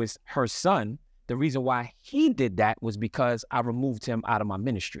 who was her son, the reason why he did that was because I removed him out of my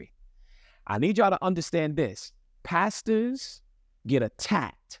ministry. I need y'all to understand this. Pastors get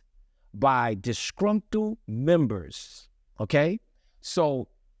attacked by disgruntled members, okay? So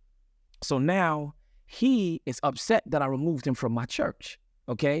now he is upset that I removed him from my church,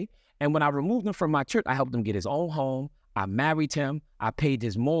 okay? And when I removed him from my church, I helped him get his own home. I married him. I paid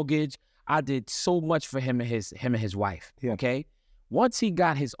his mortgage. I did so much for him and his wife, okay? Once he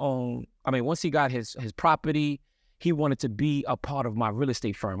got his property, he wanted to be a part of my real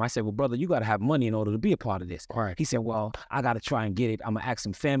estate firm. I said, well, brother, you got to have money in order to be a part of this. Right. He said, well, I got to try and get it. I'm going to ask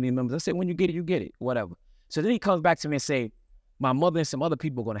some family members. I said, when you get it, whatever. So then he comes back to me and say, my mother and some other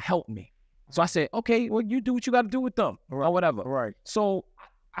people are going to help me. So I said, okay, well, you do what you got to do with them or whatever. Right. So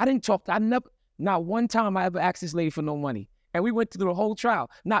I didn't talk. Not one time I ever asked this lady for no money. And we went through the whole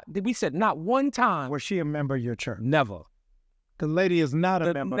trial. Not one time. Was she a member of your church? Never. The lady is not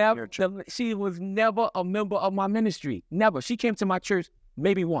a member of your church. She was never a member of my ministry. Never. She came to my church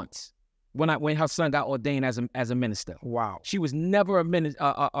maybe once when her son got ordained as a minister. Wow. She was never a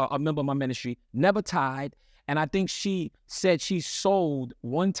member of my ministry, never tithed. And I think she said she sold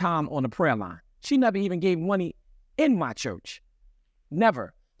one time on the prayer line. She never even gave money in my church.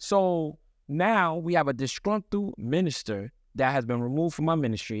 Never. So now we have a disgruntled minister that has been removed from my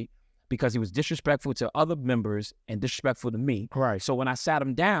ministry because he was disrespectful to other members and disrespectful to me. Right. So when I sat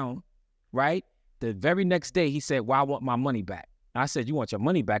him down, right, the very next day he said, well, I want my money back. And I said, you want your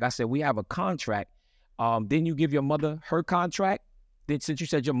money back? I said, we have a contract. Didn't you give your mother her contract? Since you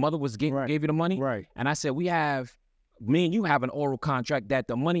said your mother gave you the money? Right. And I said, me and you have an oral contract that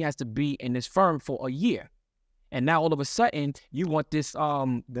the money has to be in this firm for a year. And now all of a sudden you want this,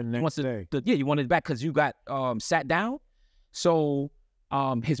 the next day. You want it back because you got sat down. So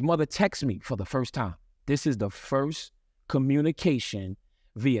his mother texted me for the first time. This is the first communication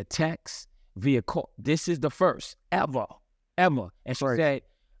via text, via call. This is the first ever. And she said,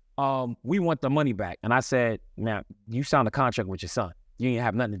 we want the money back. And I said, now, you signed a contract with your son. You ain't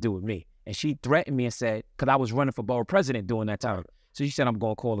have nothing to do with me. And she threatened me and said, because I was running for borough president during that time. So she said, I'm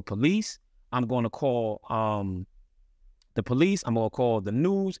going to call the police. I'm going to call the police. I'm going to call the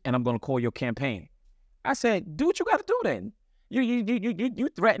news. And I'm going to call your campaign. I said, do what you got to do then. You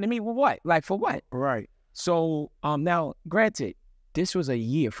threatening me with what? Like for what? Right. So now, granted, this was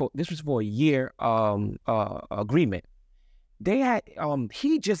for a year agreement. They had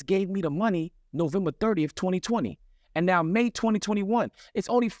he just gave me the money November 30th, 2020. And now May 2021. It's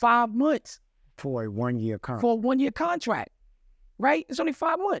only 5 months. For a 1 year contract. For a 1 year contract. Right? It's only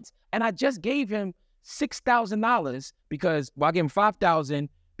 5 months. And I just gave him $6,000 because, well, I gave him $5,000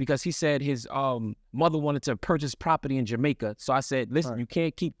 because he said his mother wanted to purchase property in Jamaica. So I said, listen, you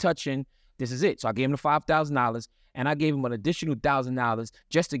can't keep touching. This is it. So I gave him the $5,000 and I gave him an additional $1,000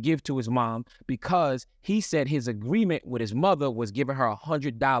 just to give to his mom because he said his agreement with his mother was giving her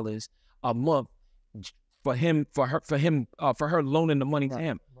 $100 a month for her loaning the money to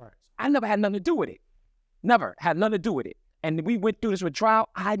him. Right. I never had nothing to do with it. Never had nothing to do with it. And we went through this with trial.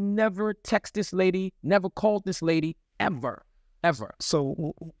 I never texted this lady, never called this lady, ever.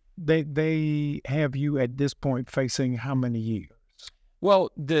 So they have you at this point facing how many years? Well,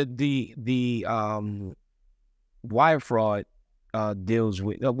 the wire fraud deals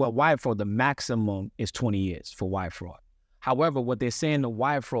with wire fraud. The maximum is 20 years for wire fraud. However, what they're saying the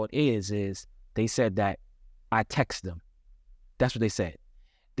wire fraud is they said that I text them. That's what they said.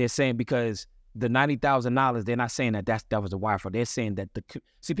 They're saying because the $90,000, they're not saying that was the wire fraud. They're saying that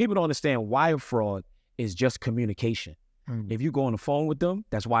people don't understand wire fraud is just communication. Mm. If you go on the phone with them,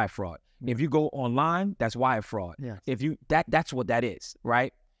 that's wire fraud. Mm. If you go online, that's wire fraud. Yeah. If you that's what that is,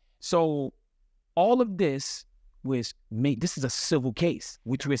 right? So all of this this is a civil case,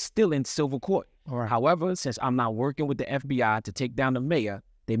 which we're still in civil court. Right. However, since I'm not working with the FBI to take down the mayor,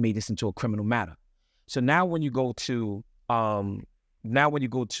 they made this into a criminal matter. So now when you go to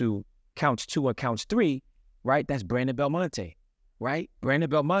counts 2 and counts 3, right? That's Brandon Belmonte, right? Brandon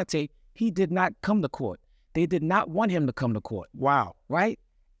Belmonte, he did not come to court. They did not want him to come to court. Wow. Right?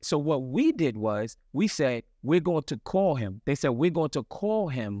 So what we did was we said, we're going to call him. They said, we're going to call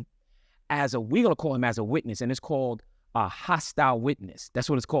him as a witness, and it's called a hostile witness. That's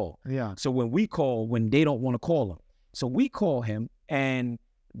what it's called. Yeah. So when they don't want to call him. So we call him, and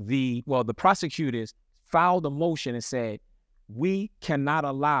the prosecutors filed a motion and said, we cannot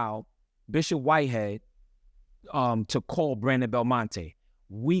allow Bishop Whitehead to call Brandon Belmonte.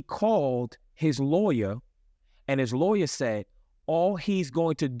 We called his lawyer, and his lawyer said, all he's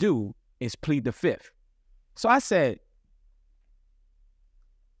going to do is plead the fifth. So I said,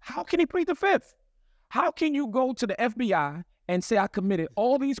 how can he plead the fifth? How can you go to the FBI and say I committed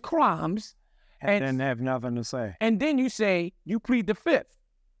all these crimes and then have nothing to say? And then you say you plead the fifth.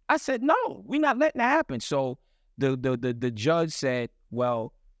 I said, no, we're not letting that happen. So the judge said,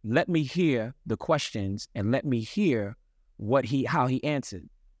 well, let me hear the questions and let me hear how he answered.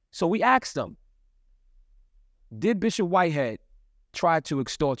 So we asked him, did Bishop Whitehead try to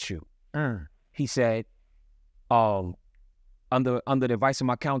extort you? He said, under the advice of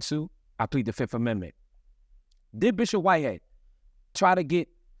my counsel, I plead the Fifth Amendment. Did Bishop Whitehead try to get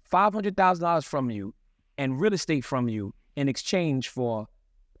 $500,000 from you and real estate from you in exchange for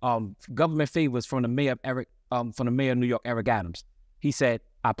government favors from the mayor of New York, Eric Adams? He said,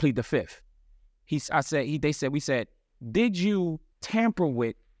 I plead the fifth. We said, did you tamper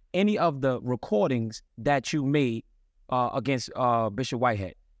with any of the recordings that you made against Bishop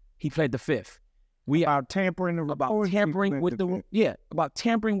Whitehead? He pled the fifth. About tampering with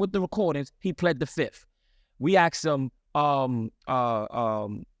the recordings, he pled the fifth. We asked him,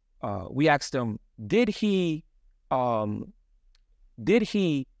 did he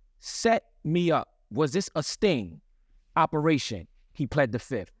set me up? Was this a sting operation? He pled the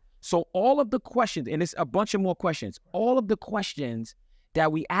fifth. So all of the questions, and it's a bunch of more questions, all of the questions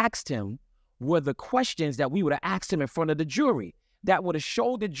that we asked him were the questions that we would have asked him in front of the jury that would have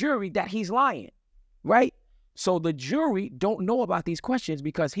showed the jury that he's lying, right? So the jury don't know about these questions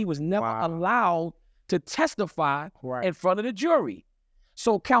because he was never allowed to testify in front of the jury.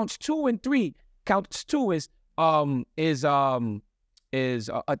 So counts 2 and 3, counts 2 is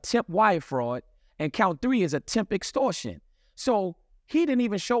attempt wire fraud, and count 3 is attempt extortion. So he didn't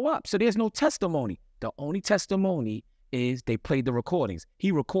even show up. So there's no testimony. The only testimony is they played the recordings.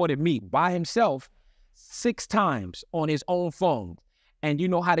 He recorded me by himself 6 times on his own phone. And you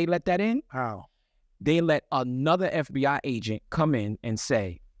know how they let that in? How? They let another FBI agent come in and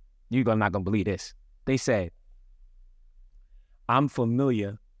say, you're not going to believe this. They said, I'm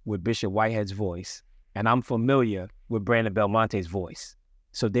familiar with Bishop Whitehead's voice, and I'm familiar with Brandon Belmonte's voice.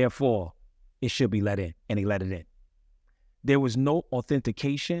 So therefore, it should be let in. And he let it in. There was no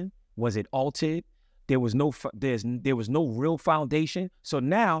authentication. Was it altered? There was no real foundation. So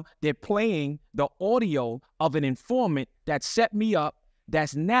now they're playing the audio of an informant that set me up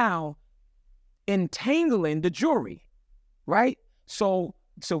that's now entangling the jury, right? So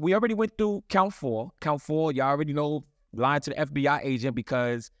we already went through count 4. Count 4, y'all already know, lying to the FBI agent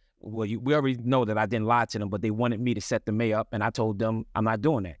because, we already know that I didn't lie to them, but they wanted me to set the mayor up, and I told them I'm not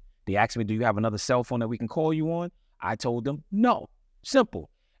doing that. They asked me, do you have another cell phone that we can call you on? I told them, no. Simple.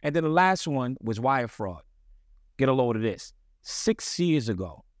 And then the last one was wire fraud. Get a load of this. 6 years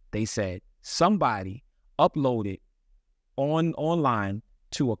ago, they said somebody uploaded online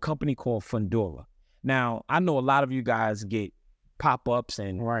to a company called Fundora. Now, I know a lot of you guys get pop-ups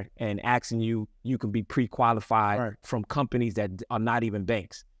and asking you can be pre-qualified from companies that are not even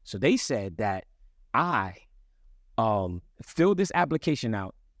banks. So they said that I filled this application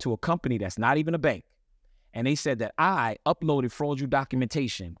out to a company that's not even a bank. And they said that I uploaded fraudulent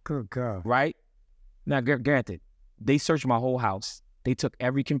documentation. Good God. Right? Now, granted, they searched my whole house. They took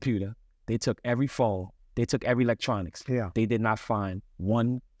every computer. They took every phone. They took every electronics. Yeah. They did not find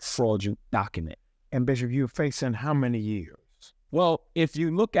one fraudulent document. And Bishop, you're facing how many years? Well, if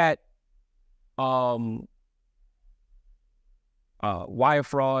you look at wire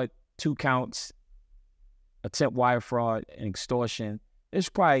fraud, 2 counts, attempt wire fraud, and extortion, it's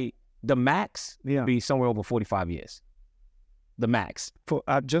probably the max would be somewhere over 45 years. The max.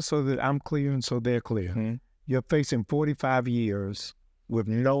 Just so that I'm clear and so they're clear, you're facing 45 years with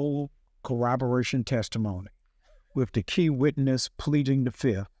no corroboration testimony, with the key witness pleading the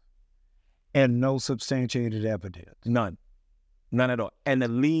fifth, and no substantiated evidence. None at all. And the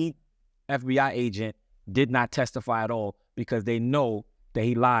lead FBI agent did not testify at all because they know that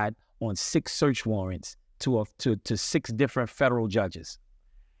he lied on 6 search warrants to 6 different federal judges.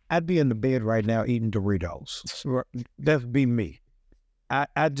 I'd be in the bed right now eating Doritos. That'd be me.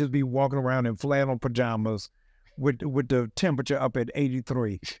 I'd just be walking around in flannel pajamas with the temperature up at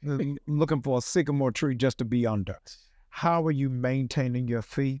 83, looking for a sycamore tree just to be under. How are you maintaining your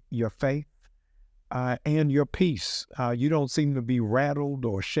faith, and your peace? You don't seem to be rattled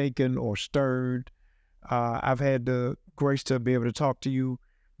or shaken or stirred. I've had the grace to be able to talk to you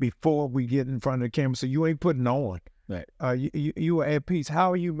before we get in front of the camera, so you ain't putting on. Right. You are at peace.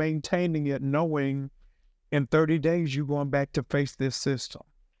 How are you maintaining it, knowing in 30 days you're going back to face this system?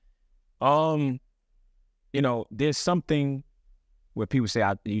 There's something where people say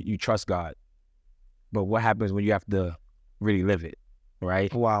you trust God, but what happens when you have to really live it,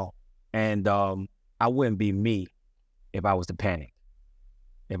 right? Wow. And I wouldn't be me if I was to panic.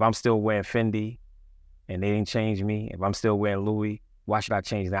 If I'm still wearing Fendi and they didn't change me, if I'm still wearing Louis, why should I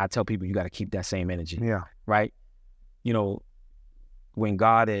change that? I tell people you got to keep that same energy. Yeah. Right? When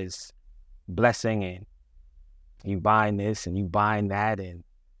God is blessing and you buying this and you buying that and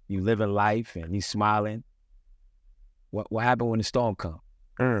you living life and you smiling, what happened when the storm comes?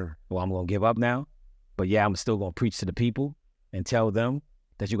 Well, I'm going to give up now, but yeah, I'm still going to preach to the people and tell them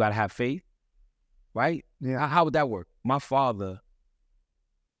that you got to have faith, right? Yeah. How would that work? My father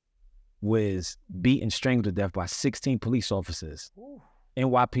was beaten, strangled to death by 16 police officers,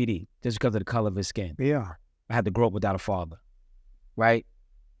 NYPD, just because of the color of his skin. Yeah. I had to grow up without a father, right?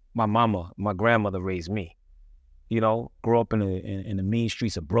 My grandmother raised me, grew up in the mean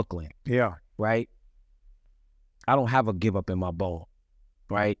streets of Brooklyn. Yeah. Right? I don't have a give up in my bone,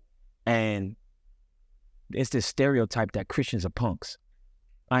 right? And it's this stereotype that Christians are punks.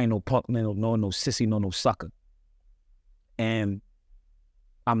 I ain't no punk, no sissy, no sucker. And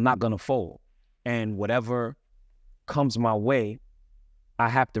I'm not gonna fold. And whatever comes my way, I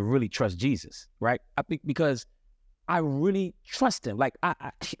have to really trust Jesus, right? Because I really trust him. Like I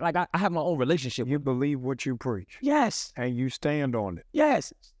have my own relationship. You believe what you preach. Yes. And you stand on it.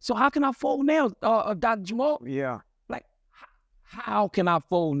 Yes. So how can I fold now, Dr. Jamal? Yeah. Like, how can I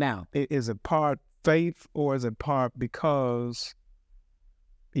fold now? Is it part faith or is it part because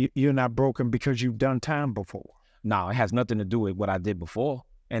you're not broken because you've done time before? No, it has nothing to do with what I did before.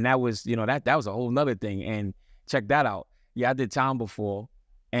 And that was, that was a whole nother thing. And check that out. Yeah, I did time before.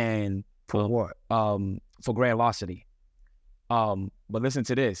 And for what? For grand larceny. But listen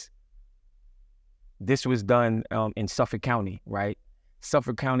to this. This was done in Suffolk County, right?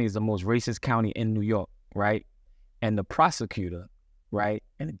 Suffolk County is the most racist county in New York, right? And the prosecutor, right?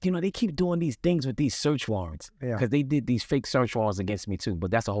 And, they keep doing these things with these search warrants. Yeah. Because they did these fake search warrants against me too,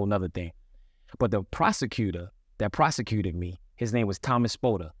 but that's a whole nother thing. But the prosecutor that prosecuted me, his name was Thomas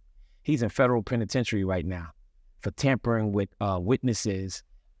Spoda. He's in federal penitentiary right now for tampering with witnesses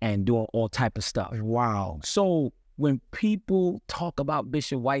and doing all type of stuff. Wow. So when people talk about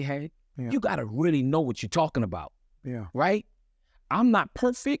Bishop Whitehead, you got to really know what you're talking about. Yeah. Right? I'm not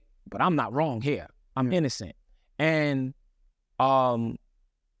perfect, but I'm not wrong here. I'm innocent. And my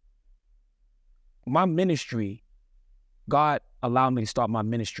ministry, God allowed me to start my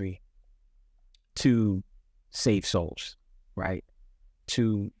ministry to save souls, right?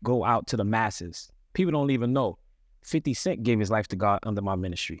 To go out to the masses. People don't even know. 50 Cent gave his life to God under my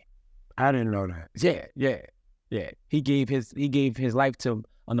ministry. I didn't know that. Yeah. He gave his life to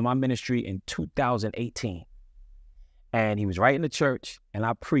under my ministry in 2018. And he was right in the church, and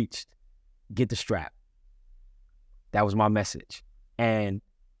I preached, get the strap. That was my message. And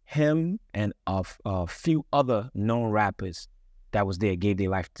him and a few other known rappers that was there gave their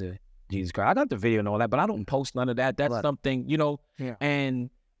life to Jesus Christ. I got the video and all that, but I don't post none of that. That's right. Something, Yeah. And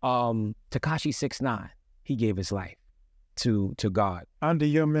Tekashi 6ix9ine, he gave his life to God. Under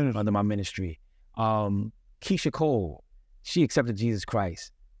your ministry. Under my ministry. Keisha Cole, she accepted Jesus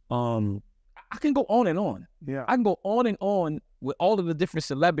Christ. I can go on and on. Yeah. I can go on and on with all of the different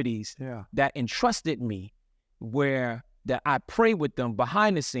celebrities that entrusted me, where that I pray with them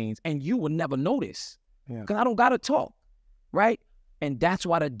behind the scenes, and you will never notice because I don't got to talk, right? And that's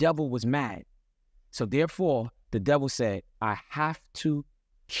why the devil was mad. So therefore, the devil said, I have to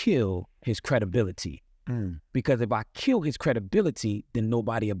kill his credibility. Because if I kill his credibility, then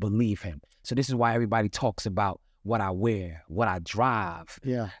nobody will believe him. So this is why everybody talks about what I wear, what I drive,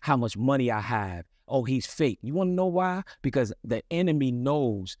 how much money I have. Oh, he's fake. You want to know why? Because the enemy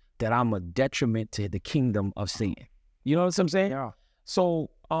knows that I'm a detriment to the kingdom of Satan. You know what I'm saying? Yeah. So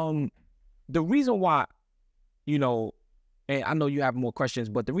the reason why, and I know you have more questions,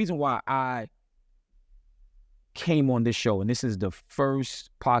 but the reason why I came on this show, and this is the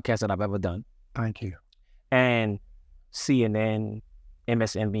first podcast that I've ever done. Thank you. And CNN,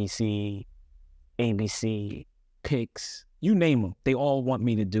 MSNBC, ABC, Pix, you name them, they all want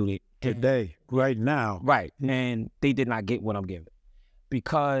me to do it. Today, right now. Right. And they did not get what I'm giving.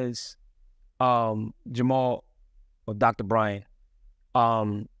 Because Jamal or Dr. Bryant,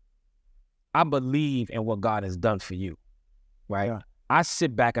 I believe in what God has done for you, right? Yeah. I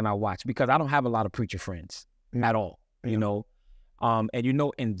sit back and I watch because I don't have a lot of preacher friends at all, you know? And you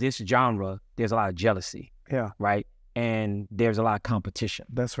know, in this genre, there's a lot of jealousy, right? And there's a lot of competition.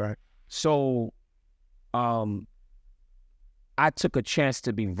 That's right. So I took a chance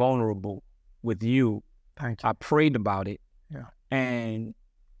to be vulnerable with you. Thank you. I prayed about it. Yeah. And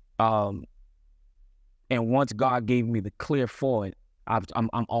once God gave me the clear for it, I'm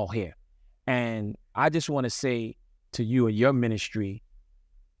all here. And I just want to say to you and your ministry,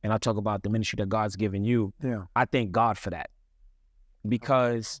 and I'll talk about the ministry that God's given you. Yeah. I thank God for that,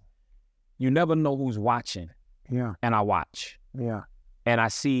 because you never know who's watching. Yeah. And I watch. Yeah. And I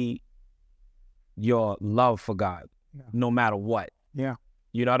see your love for God, no matter what. Yeah.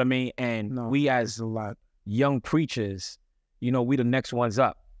 You know what I mean? And we as a lot. Young preachers, you know, we the next ones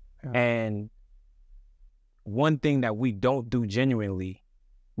up. Yeah. And one thing that we don't do genuinely,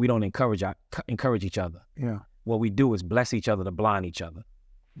 we don't encourage each other. Yeah. What we do is bless each other to blind each other.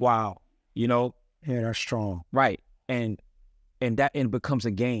 Wow. You know? Yeah, that's strong. Right. And it becomes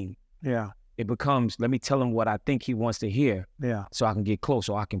a game. Yeah. It becomes, let me tell him what I think he wants to hear. Yeah. So I can get close,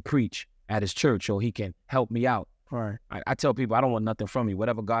 or I can preach at his church, or he can help me out. Right. I tell people, I don't want nothing from you.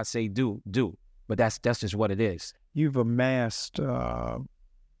 Whatever God say, do. But that's just what it is. You've amassed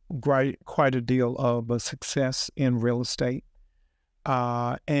quite a deal of success in real estate.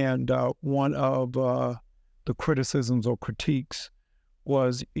 And one of the criticisms or critiques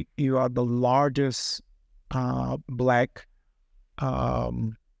was you are the largest Black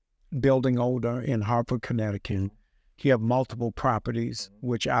building owner in Hartford, Connecticut. Mm-hmm. You have multiple properties,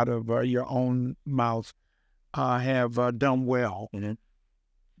 which out of your own mouth have done well. Mm-hmm.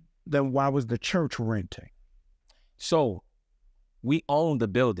 Then why was the church renting? So we own the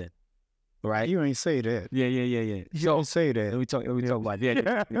building, right? You ain't say that. Yeah. You don't say that. Let me talk about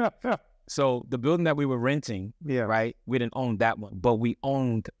that. So the building that we were renting, right? We didn't own that one, but we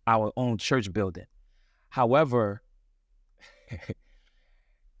owned our own church building. However,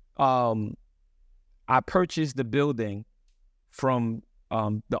 I purchased the building from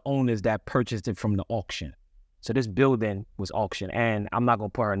the owners that purchased it from the auction. So this building was auctioned, and I'm not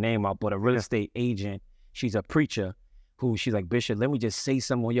going to put her name out, but a real estate agent, she's a preacher, she's like, Bishop, let me just say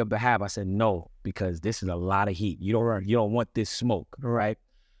something on your behalf. I said, no, because this is a lot of heat. You don't want this smoke, right?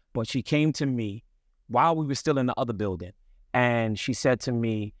 But she came to me while we were still in the other building, and she said to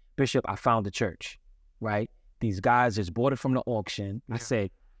me, Bishop, I found the church, right? These guys just bought it from the auction. I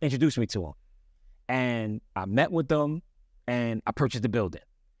said, introduce me to them. And I met with them, and I purchased the building.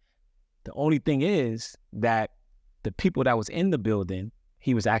 The only thing is that the people that was in the building,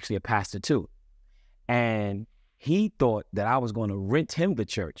 he was actually a pastor too. And he thought that I was going to rent him the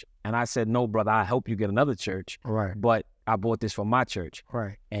church. And I said, no, brother, I'll help you get another church. Right. But I bought this from my church.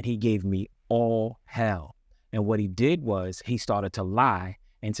 Right. And he gave me all hell. And what he did was he started to lie.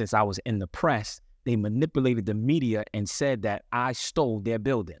 And since I was in the press, they manipulated the media and said that I stole their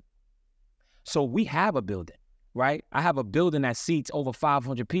building. So we have a building, right? I have a building that seats over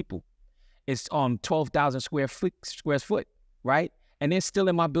 500 people. It's on 12,000 square foot, right? And they're still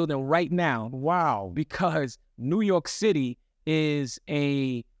in my building right now. Wow. Because New York City is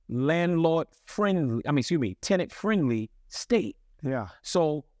a tenant-friendly state. Yeah.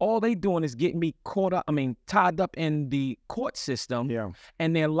 So all they doing is getting me tied up in the court system. Yeah.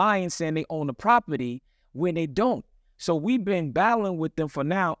 And they're lying, saying they own the property when they don't. So we've been battling with them for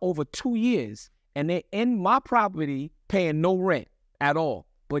now over 2 years, and they're in my property paying no rent at all.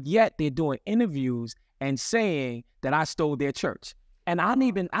 But yet they're doing interviews and saying that I stole their church. And I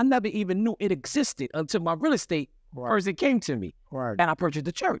never even knew it existed until my real estate person came to me. Right. And I purchased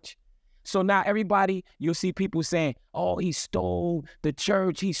the church. So now everybody, you'll see people saying, oh, he stole the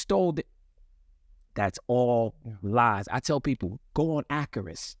church, he stole the... That's all lies. I tell people, go on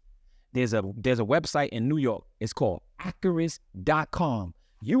Acurus. There's a website in New York. It's called Acurus.com.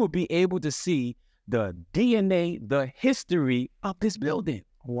 You will be able to see the DNA, the history of this building.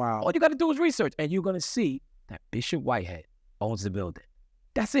 Wow. All you got to do is research, and you're going to see that Bishop Whitehead owns the building.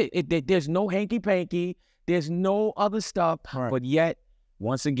 That's it. There's no hanky-panky. There's no other stuff. Right. But yet,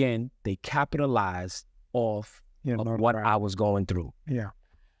 once again, they capitalized off of what I was going through. Yeah.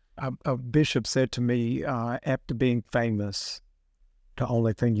 A bishop said to me, after being famous, the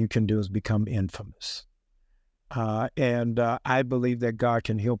only thing you can do is become infamous. And I believe that God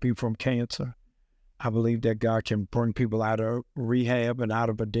can heal people from cancer. I believe that God can bring people out of rehab and out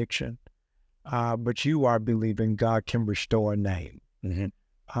of addiction. But you are believing God can restore a name.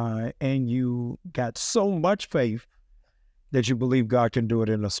 And you got so much faith that you believe God can do it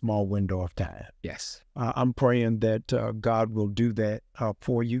in a small window of time. Yes. I'm praying that God will do that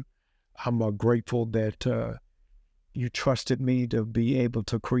for you. I'm grateful that you trusted me to be able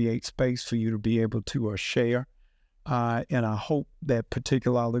to create space for you to be able to share. And I hope that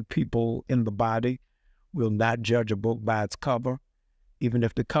particularly people in the body will not judge a book by its cover, even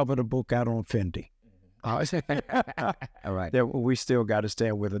if the cover of the book got on Fendi. All right. That we still got to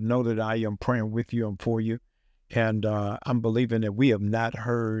stand with it. Know that I am praying with you and for you. And I'm believing that we have not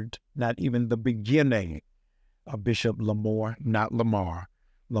heard, not even the beginning of Bishop Lamor, not Lamar,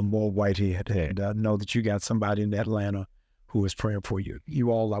 Lamor Whitehead. And know that you got somebody in Atlanta who is praying for you.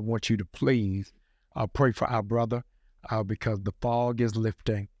 You all, I want you to please pray for our brother because the fog is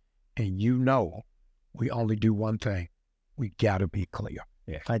lifting. And you know, we only do one thing. We got to be clear.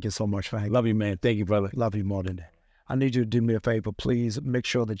 Yeah. Thank you so much, Frank. Love you, man. Thank you, brother. Love you more than that. I need you to do me a favor. Please make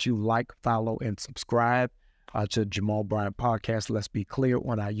sure that you like, follow, and subscribe to Jamal Bryant Podcast, Let's Be Clear,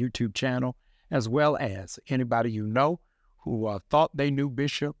 on our YouTube channel, as well as anybody you know who thought they knew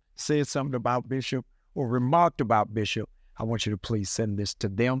Bishop, said something about Bishop, or remarked about Bishop. I want you to please send this to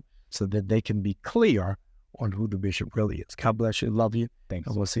them so that they can be clear on who the Bishop really is. God bless you. Love you. Thanks.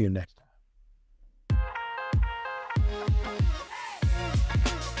 And we'll see you next time.